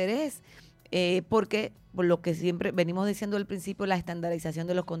falta de interés, porque por lo que siempre venimos diciendo al principio, la estandarización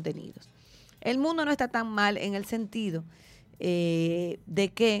de los contenidos. El mundo no está tan mal en el sentido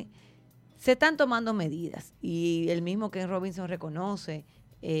de que se están tomando medidas, y el mismo Ken Robinson reconoce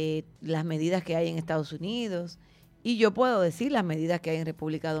las medidas que hay en Estados Unidos, y yo puedo decir las medidas que hay en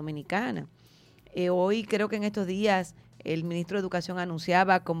República Dominicana. Hoy creo que en estos días el ministro de Educación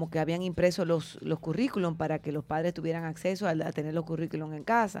anunciaba como que habían impreso los currículum para que los padres tuvieran acceso a tener los currículum en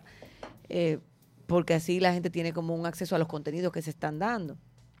casa, porque así la gente tiene como un acceso a los contenidos que se están dando.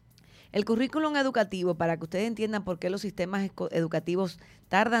 El currículum educativo, para que ustedes entiendan por qué los sistemas educativos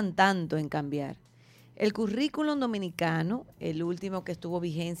tardan tanto en cambiar. El currículum dominicano, el último que estuvo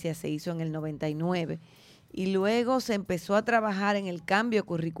vigencia, se hizo en el 99, y luego se empezó a trabajar en el cambio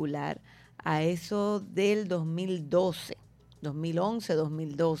curricular a eso del 2012, 2011,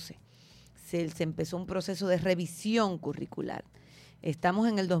 2012. Se empezó un proceso de revisión curricular. Estamos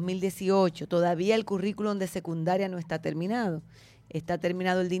en el 2018, todavía el currículum de secundaria no está terminado. Está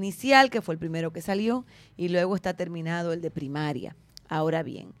terminado el de inicial, que fue el primero que salió, y luego está terminado el de primaria. Ahora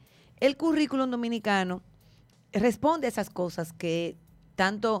bien, el currículum dominicano responde a esas cosas que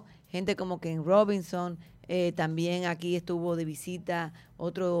tanto gente como Ken Robinson, también aquí estuvo de visita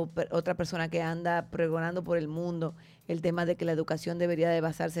otra persona que anda pregonando por el mundo el tema de que la educación debería de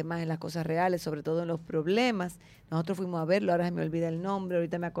basarse más en las cosas reales, sobre todo en los problemas. Nosotros fuimos a verlo, ahora se me olvida el nombre,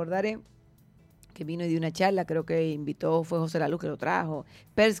 ahorita me acordaré, que vino y dio una charla, creo que invitó, fue José Laluz que lo trajo,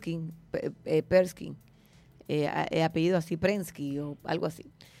 Perskin, apellido así, Prensky o algo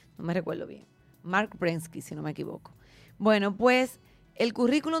así, no me recuerdo bien, Mark Prensky, si no me equivoco. Bueno, pues el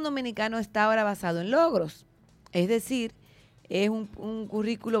currículum dominicano está ahora basado en logros, es decir, es un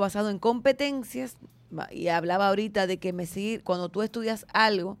currículo basado en competencias, y hablaba ahorita de que cuando tú estudias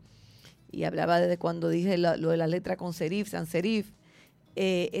algo, y hablaba desde cuando dije lo de la letra con serif, sans serif,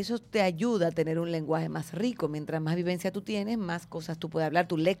 eso te ayuda a tener un lenguaje más rico. Mientras más vivencia tú tienes, más cosas tú puedes hablar,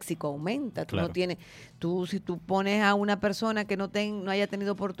 tu léxico aumenta. Claro. Si tú pones a una persona que no haya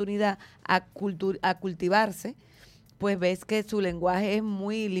tenido oportunidad a cultivarse, pues ves que su lenguaje es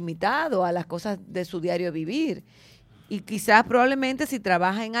muy limitado a las cosas de su diario vivir. Y quizás probablemente si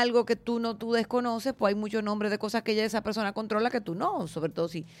trabaja en algo que tú desconoces, pues hay muchos nombres de cosas que esa persona controla que tú no, sobre todo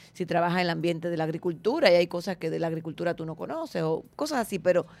si trabaja en el ambiente de la agricultura y hay cosas que de la agricultura tú no conoces o cosas así,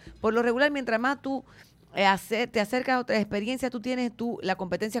 pero por lo regular mientras más tú te acercas a otra experiencia, tú tienes la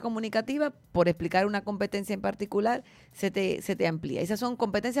competencia comunicativa, por explicar una competencia en particular, se te amplía. Esas son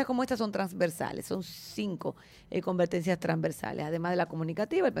competencias como estas, son transversales, son 5 competencias transversales, además de la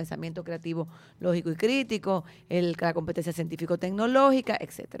comunicativa, el pensamiento creativo, lógico y crítico, la competencia científico-tecnológica,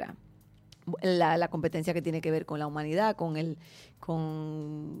 etcétera. La competencia que tiene que ver con la humanidad, con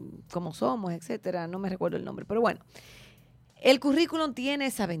cómo somos, etcétera, no me recuerdo el nombre, pero bueno, el currículum tiene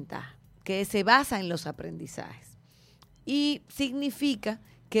esa ventaja, que se basa en los aprendizajes. Y significa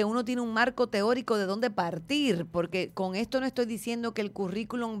que uno tiene un marco teórico de dónde partir, porque con esto no estoy diciendo que el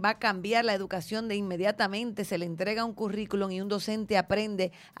currículum va a cambiar la educación de inmediatamente, se le entrega un currículum y un docente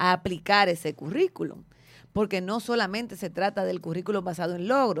aprende a aplicar ese currículum, porque no solamente se trata del currículum basado en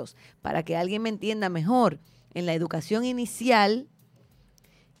logros. Para que alguien me entienda mejor, en la educación inicial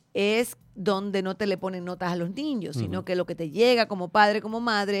es donde no te le ponen notas a los niños, sino que lo que te llega como padre, como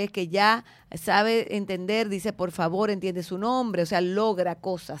madre, es que ya sabe entender, dice por favor, entiende su nombre, o sea, logra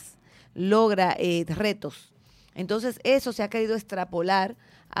cosas, logra retos. Entonces, eso se ha querido extrapolar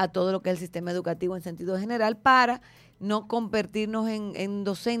a todo lo que es el sistema educativo en sentido general para no convertirnos en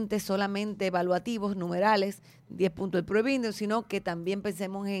docentes solamente evaluativos, numerales, 10 puntos del promedio, sino que también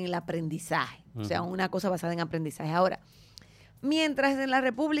pensemos en el aprendizaje, o sea, una cosa basada en aprendizaje. Ahora, mientras en la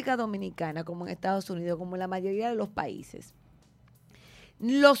República Dominicana, como en Estados Unidos, como en la mayoría de los países,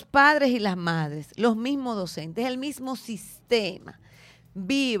 los padres y las madres, los mismos docentes, el mismo sistema,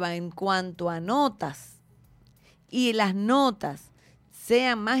 viva en cuanto a notas y las notas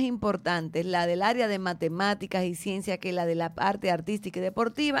sean más importantes, la del área de matemáticas y ciencia que la de la parte artística y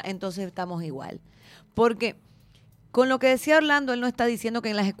deportiva, entonces estamos igual. Porque con lo que decía Orlando, él no está diciendo que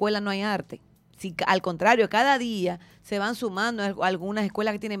en las escuelas no hay arte. Si, al contrario, cada día se van sumando algunas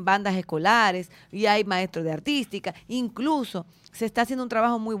escuelas que tienen bandas escolares y hay maestros de artística. Incluso se está haciendo un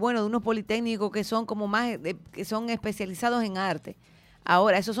trabajo muy bueno de unos politécnicos que son como más, que son especializados en arte.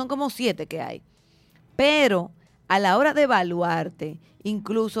 Ahora, esos son como 7 que hay. Pero a la hora de evaluarte,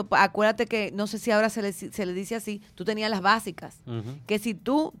 incluso, acuérdate que, no sé si ahora se le dice así, tú tenías las básicas. Que si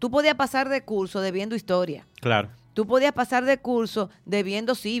tú podías pasar de curso debiendo historia. Claro. Tú podías pasar de curso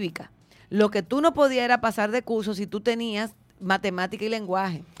debiendo cívica. Lo que tú no podías era pasar de curso si tú tenías matemática y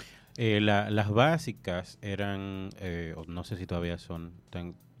lenguaje. Las básicas eran, no sé si todavía son,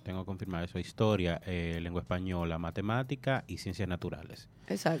 tengo que confirmar eso, historia, lengua española, matemática y ciencias naturales.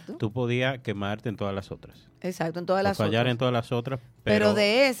 Exacto. Tú podías quemarte en todas las otras. Exacto, en todas las otras. Fallar en todas las otras, pero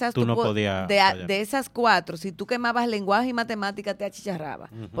de esas, tú no podías de esas 4, si tú quemabas lenguaje y matemática, te achicharraba.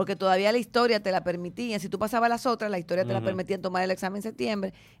 Porque todavía la historia te la permitía. Si tú pasabas las otras, la historia te la permitía tomar el examen en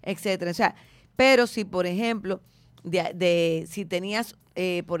septiembre, etcétera. O sea, pero si, por ejemplo, si tenías,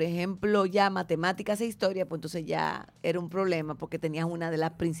 por ejemplo, ya matemáticas e historia, pues entonces ya era un problema porque tenías una de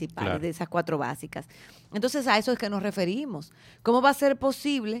las principales, claro, de esas 4 básicas. Entonces a eso es que nos referimos. ¿Cómo va a ser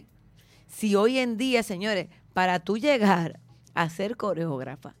posible si hoy en día, señores, para tú llegar a ser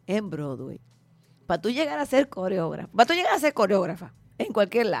coreógrafa en Broadway, para tú llegar a ser coreógrafa en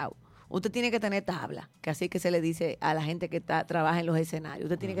cualquier lado, usted tiene que tener tablas, que así que se le dice a la gente que trabaja en los escenarios.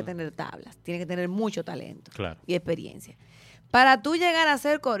 Usted tiene que tener tablas, tiene que tener mucho talento, claro, y experiencia. Para tú llegar a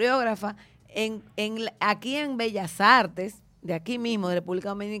ser coreógrafa aquí en Bellas Artes, de aquí mismo, de República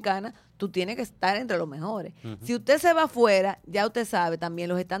Dominicana, tú tienes que estar entre los mejores. Si usted se va afuera, ya usted sabe, también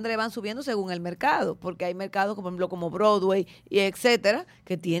los estándares van subiendo según el mercado, porque hay mercados, por ejemplo, como Broadway y etcétera,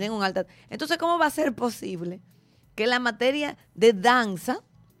 que tienen un alto. Entonces, ¿cómo va a ser posible que la materia de danza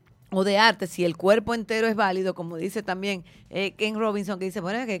o de arte, si el cuerpo entero es válido, como dice también Ken Robinson, que dice,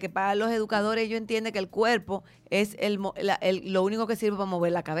 bueno, que para los educadores ellos entienden que el cuerpo es lo único que sirve para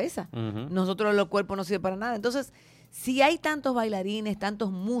mover la cabeza. Nosotros los cuerpos no sirven para nada. Entonces, si hay tantos bailarines,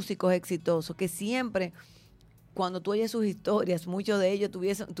 tantos músicos exitosos que siempre, cuando tú oyes sus historias, muchos de ellos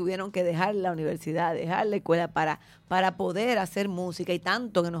tuvieron que dejar la universidad, dejar la escuela para poder hacer música, y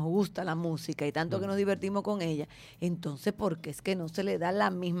tanto que nos gusta la música y tanto que nos divertimos con ella. Entonces, ¿por qué es que no se le da la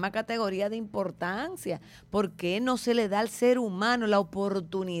misma categoría de importancia? ¿Por qué no se le da al ser humano la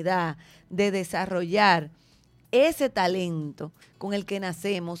oportunidad de desarrollar ese talento con el que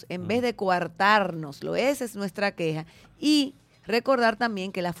nacemos en vez de coartárnoslo? Esa es nuestra queja. Y recordar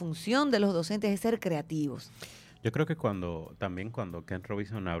también que la función de los docentes es ser creativos. Yo creo que cuando Ken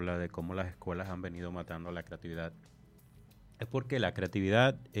Robinson habla de cómo las escuelas han venido matando la creatividad, es porque la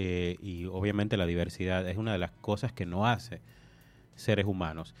creatividad y obviamente la diversidad es una de las cosas que no hace seres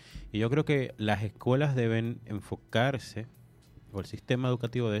humanos. Y yo creo que las escuelas deben enfocarse, o el sistema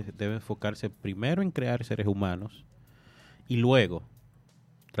educativo debe enfocarse primero en crear seres humanos y luego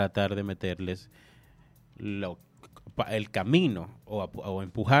tratar de meterles el camino o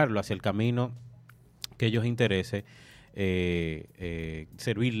empujarlo hacia el camino que ellos interese,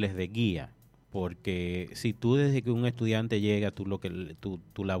 servirles de guía. Porque si tú desde que un estudiante llega,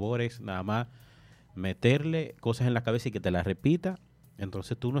 tu labor es nada más meterle cosas en la cabeza y que te las repita,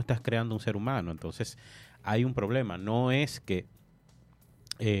 entonces tú no estás creando un ser humano. Entonces hay un problema. No es que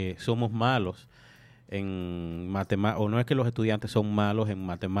somos malos en matemáticas, o no es que los estudiantes son malos en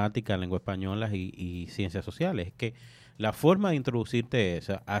matemáticas, lengua española y ciencias sociales. Es que la forma de introducirte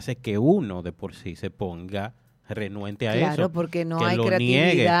esa hace que uno de por sí se ponga renuente a eso. Claro, porque no hay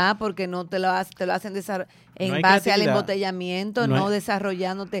creatividad, niegue. Porque no te lo hacen en base al embotellamiento, no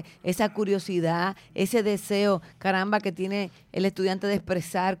desarrollándote esa curiosidad, ese deseo, caramba, que tiene el estudiante de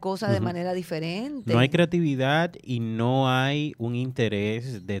expresar cosas de manera diferente. No hay creatividad y no hay un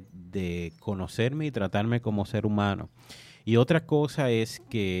interés de conocerme y tratarme como ser humano. Y otra cosa es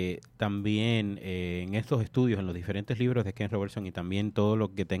que también en estos estudios, en los diferentes libros de Ken Robinson y también todo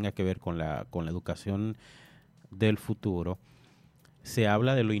lo que tenga que ver con la educación del futuro, se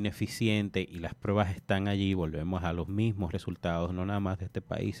habla de lo ineficiente y las pruebas están allí, volvemos a los mismos resultados, no nada más de este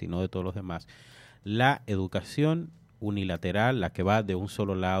país, sino de todos los demás. La educación unilateral, la que va de un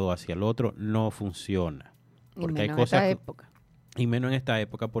solo lado hacia el otro, no funciona. Porque hay cosas y menos en esta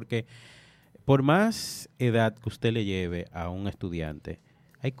época, porque por más edad que usted le lleve a un estudiante,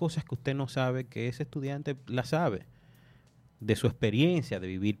 hay cosas que usted no sabe que ese estudiante la sabe. De su experiencia de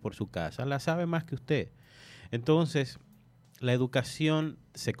vivir por su casa, la sabe más que usted. Entonces, la educación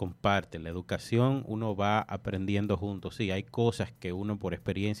se comparte, la educación uno va aprendiendo juntos. Sí, hay cosas que uno por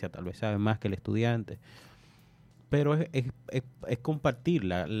experiencia tal vez sabe más que el estudiante, pero es compartir.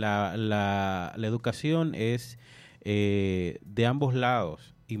 La educación es de ambos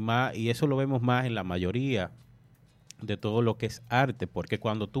lados, y eso lo vemos más en la mayoría de todo lo que es arte, porque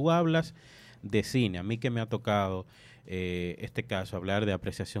cuando tú hablas de cine, a mí que me ha tocado este caso, hablar de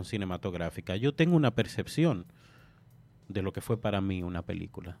apreciación cinematográfica, yo tengo una percepción de lo que fue para mí una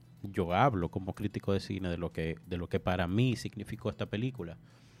película. Yo hablo como crítico de cine de lo que para mí significó esta película,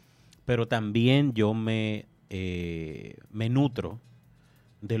 pero también yo me nutro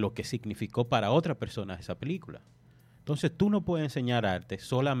de lo que significó para otra persona esa película. Entonces tú no puedes enseñar arte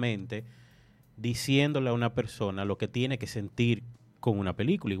solamente diciéndole a una persona lo que tiene que sentir con una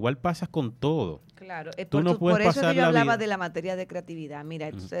película. Igual pasa con todo. Claro, tú no puedes por eso es pasar que yo la hablaba vida. de la materia de creatividad. Mira,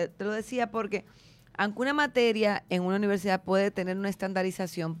 te lo decía porque aunque una materia en una universidad puede tener una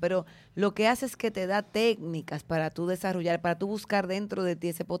estandarización, pero lo que hace es que te da técnicas para tú desarrollar, para tú buscar dentro de ti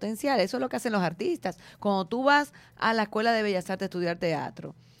ese potencial. Eso es lo que hacen los artistas. Cuando tú vas a la Escuela de Bellas Artes a estudiar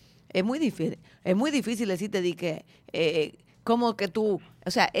teatro, es muy difícil decirte de que como que tú,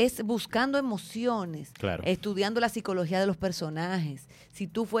 o sea, es buscando emociones, Claro. estudiando la psicología de los personajes. Si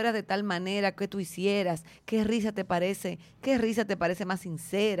tú fueras de tal manera, ¿qué tú hicieras? ¿Qué risa te parece? ¿Qué risa te parece más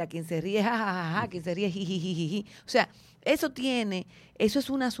sincera? Quien se ríe, jajajaja, quien se ríe, jijijiji. O sea, eso es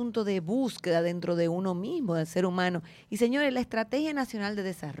un asunto de búsqueda dentro de uno mismo, del ser humano. Y señores, la Estrategia Nacional de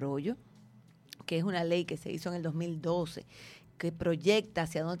Desarrollo, que es una ley que se hizo en el 2012, que proyecta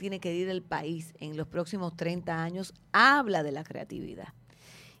hacia dónde tiene que ir el país en los próximos 30 años, habla de la creatividad.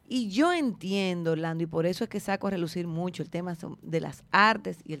 Y yo entiendo, Orlando, y por eso es que saco a relucir mucho el tema de las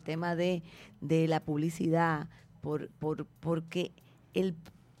artes y el tema de la publicidad, porque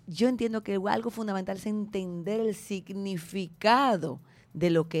yo entiendo que algo fundamental es entender el significado de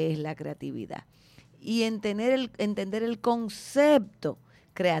lo que es la creatividad y entender el concepto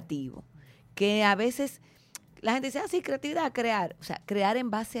creativo, que a veces la gente dice, sí, creatividad, crear. O sea, ¿crear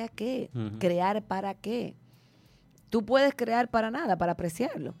en base a qué? Uh-huh. ¿Crear para qué? Tú puedes crear para nada, para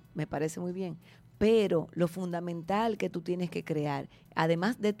apreciarlo. Me parece muy bien. Pero lo fundamental que tú tienes que crear,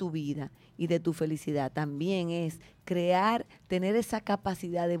 además de tu vida y de tu felicidad, también es crear, tener esa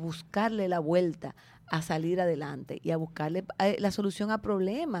capacidad de buscarle la vuelta a salir adelante y a buscarle la solución a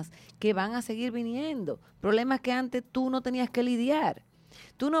problemas que van a seguir viniendo. Problemas que antes tú no tenías que lidiar.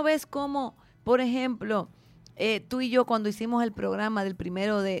 Tú no ves cómo, por ejemplo, tú y yo cuando hicimos el programa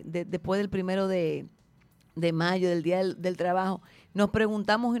después del 1 de mayo, del Día del Trabajo, nos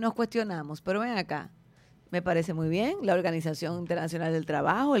preguntamos y nos cuestionamos, pero ven acá, me parece muy bien la Organización Internacional del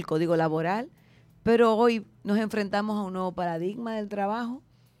Trabajo, el Código Laboral, pero hoy nos enfrentamos a un nuevo paradigma del trabajo.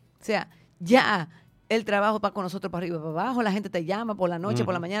 O sea, ya el trabajo va con nosotros para arriba y para abajo, la gente te llama por la noche,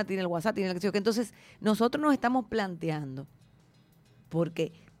 por la mañana, tiene el WhatsApp, tiene el que. Entonces, nosotros nos estamos planteando,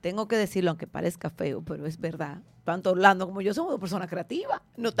 porque tengo que decirlo, aunque parezca feo, pero es verdad. Tanto Orlando como yo somos dos personas creativas.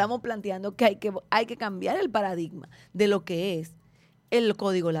 Nos estamos planteando que hay que cambiar el paradigma de lo que es el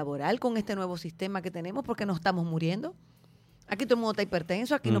código laboral con este nuevo sistema que tenemos, porque nos estamos muriendo. Aquí todo el mundo está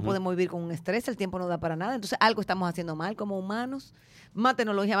hipertenso, aquí no podemos vivir con un estrés, el tiempo no da para nada. Entonces algo estamos haciendo mal como humanos. Más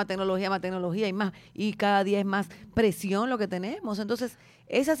tecnología, más tecnología, más tecnología y más. Y cada día es más presión lo que tenemos. Entonces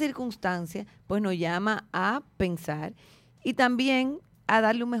esa circunstancia pues nos llama a pensar y también a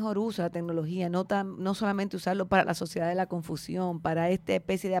darle un mejor uso a la tecnología, no solamente usarlo para la sociedad de la confusión, para esta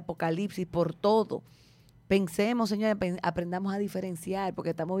especie de apocalipsis por todo. Pensemos, señores, aprendamos a diferenciar,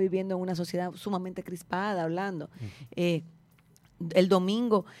 porque estamos viviendo en una sociedad sumamente crispada, hablando. El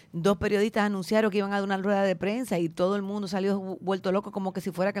domingo, 2 periodistas anunciaron que iban a dar una rueda de prensa y todo el mundo salió vuelto loco, como que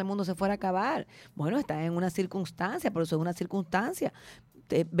si fuera que el mundo se fuera a acabar. Bueno, está en una circunstancia, por eso es una circunstancia.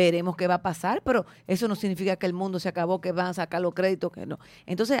 Veremos qué va a pasar, pero eso no significa que el mundo se acabó, que van a sacar los créditos, que no.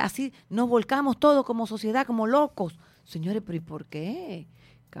 Entonces, así nos volcamos todos como sociedad, como locos. Señores, pero ¿y por qué?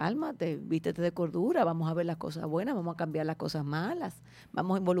 Cálmate, vístete de cordura, vamos a ver las cosas buenas, vamos a cambiar las cosas malas,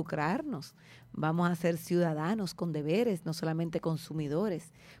 vamos a involucrarnos, vamos a ser ciudadanos con deberes, no solamente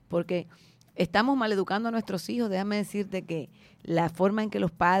consumidores, porque estamos maleducando a nuestros hijos. Déjame decirte que la forma en que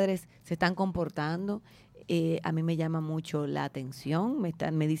los padres se están comportando, a mí me llama mucho la atención.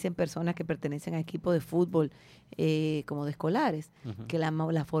 Me dicen personas que pertenecen a equipos de fútbol como de escolares, que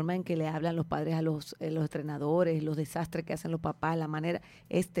la forma en que le hablan los padres a los entrenadores, los desastres que hacen los papás, la manera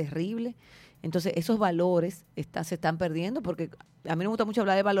es terrible. Entonces esos valores se están perdiendo, porque a mí me gusta mucho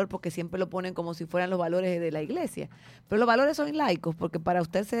hablar de valor porque siempre lo ponen como si fueran los valores de la iglesia, pero los valores son laicos, porque para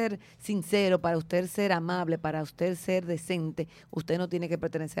usted ser sincero, para usted ser amable, para usted ser decente, usted no tiene que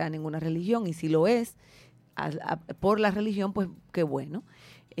pertenecer a ninguna religión, y si lo es por la religión, pues qué bueno.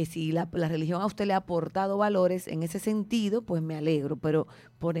 Si la religión a usted le ha aportado valores en ese sentido, pues me alegro. Pero,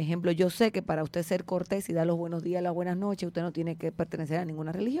 por ejemplo, yo sé que para usted ser cortés y dar los buenos días, las buenas noches, usted no tiene que pertenecer a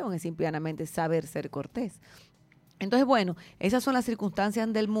ninguna religión, es simplemente saber ser cortés. Entonces, bueno, esas son las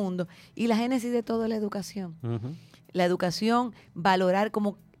circunstancias del mundo y la génesis de todo es la educación. Ujú. La educación, valorar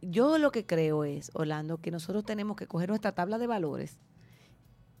como... Yo lo que creo es, Orlando, que nosotros tenemos que coger nuestra tabla de valores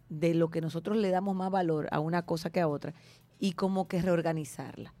de lo que nosotros le damos más valor a una cosa que a otra y como que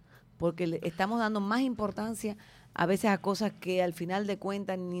reorganizarla. Porque le estamos dando más importancia a veces a cosas que al final de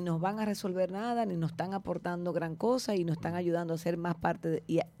cuentas ni nos van a resolver nada, ni nos están aportando gran cosa y nos están ayudando a ser más parte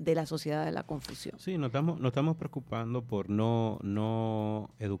de la sociedad de la confusión. Sí, nos estamos preocupando por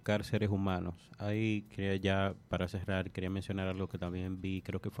no educar seres humanos. Ahí quería ya, para cerrar, quería mencionar algo que también vi,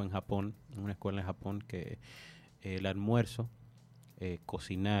 creo que fue en Japón, en una escuela en Japón, que el almuerzo,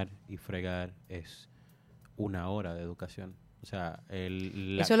 cocinar y fregar es 1 hora de educación. O sea,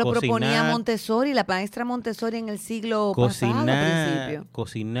 eso lo proponía Montessori, la maestra Montessori en el siglo pasado, al principio.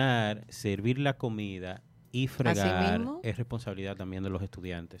 Cocinar, servir la comida y fregar es responsabilidad también de los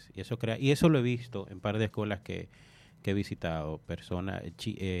estudiantes. Y eso lo he visto en un par de escuelas que he visitado, personas,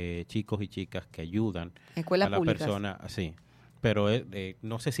 chicos y chicas que ayudan escuelas a la públicas. persona. Sí, pero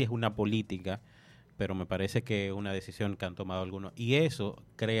no sé si es una política, pero me parece que es una decisión que han tomado algunos. Y eso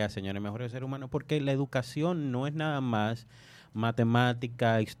crea, señores, mejores seres humanos, porque la educación no es nada más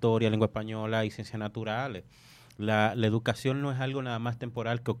matemática, historia, lengua española y ciencias naturales. La educación no es algo nada más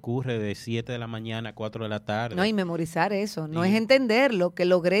temporal que ocurre de 7 de la mañana a 4 de la tarde. No, y memorizar eso, no es entenderlo, que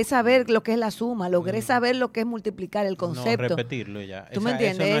logré saber lo que es la suma, logré saber lo que es multiplicar el concepto. No repetirlo ya. ¿Tú me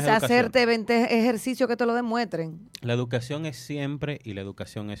entiendes? No es hacerte 20 ejercicios que te lo demuestren. La educación es siempre y la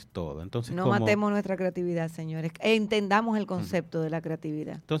educación es todo. Entonces, no matemos nuestra creatividad, señores. Entendamos el concepto de la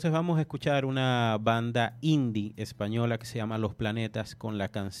creatividad. Entonces vamos a escuchar una banda indie española que se llama Los Planetas con la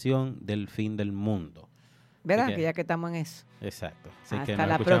canción del fin del mundo. ¿Verdad? Que ya que estamos en eso. Exacto. Así hasta que nos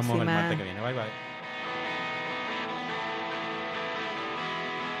la escuchamos próxima. el martes que viene. Bye, bye.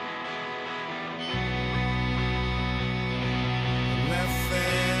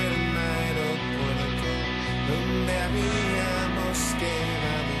 Donde habíamos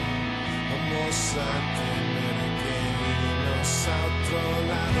quedado, vamos a tener que irnos a otro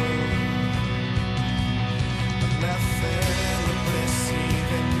lado.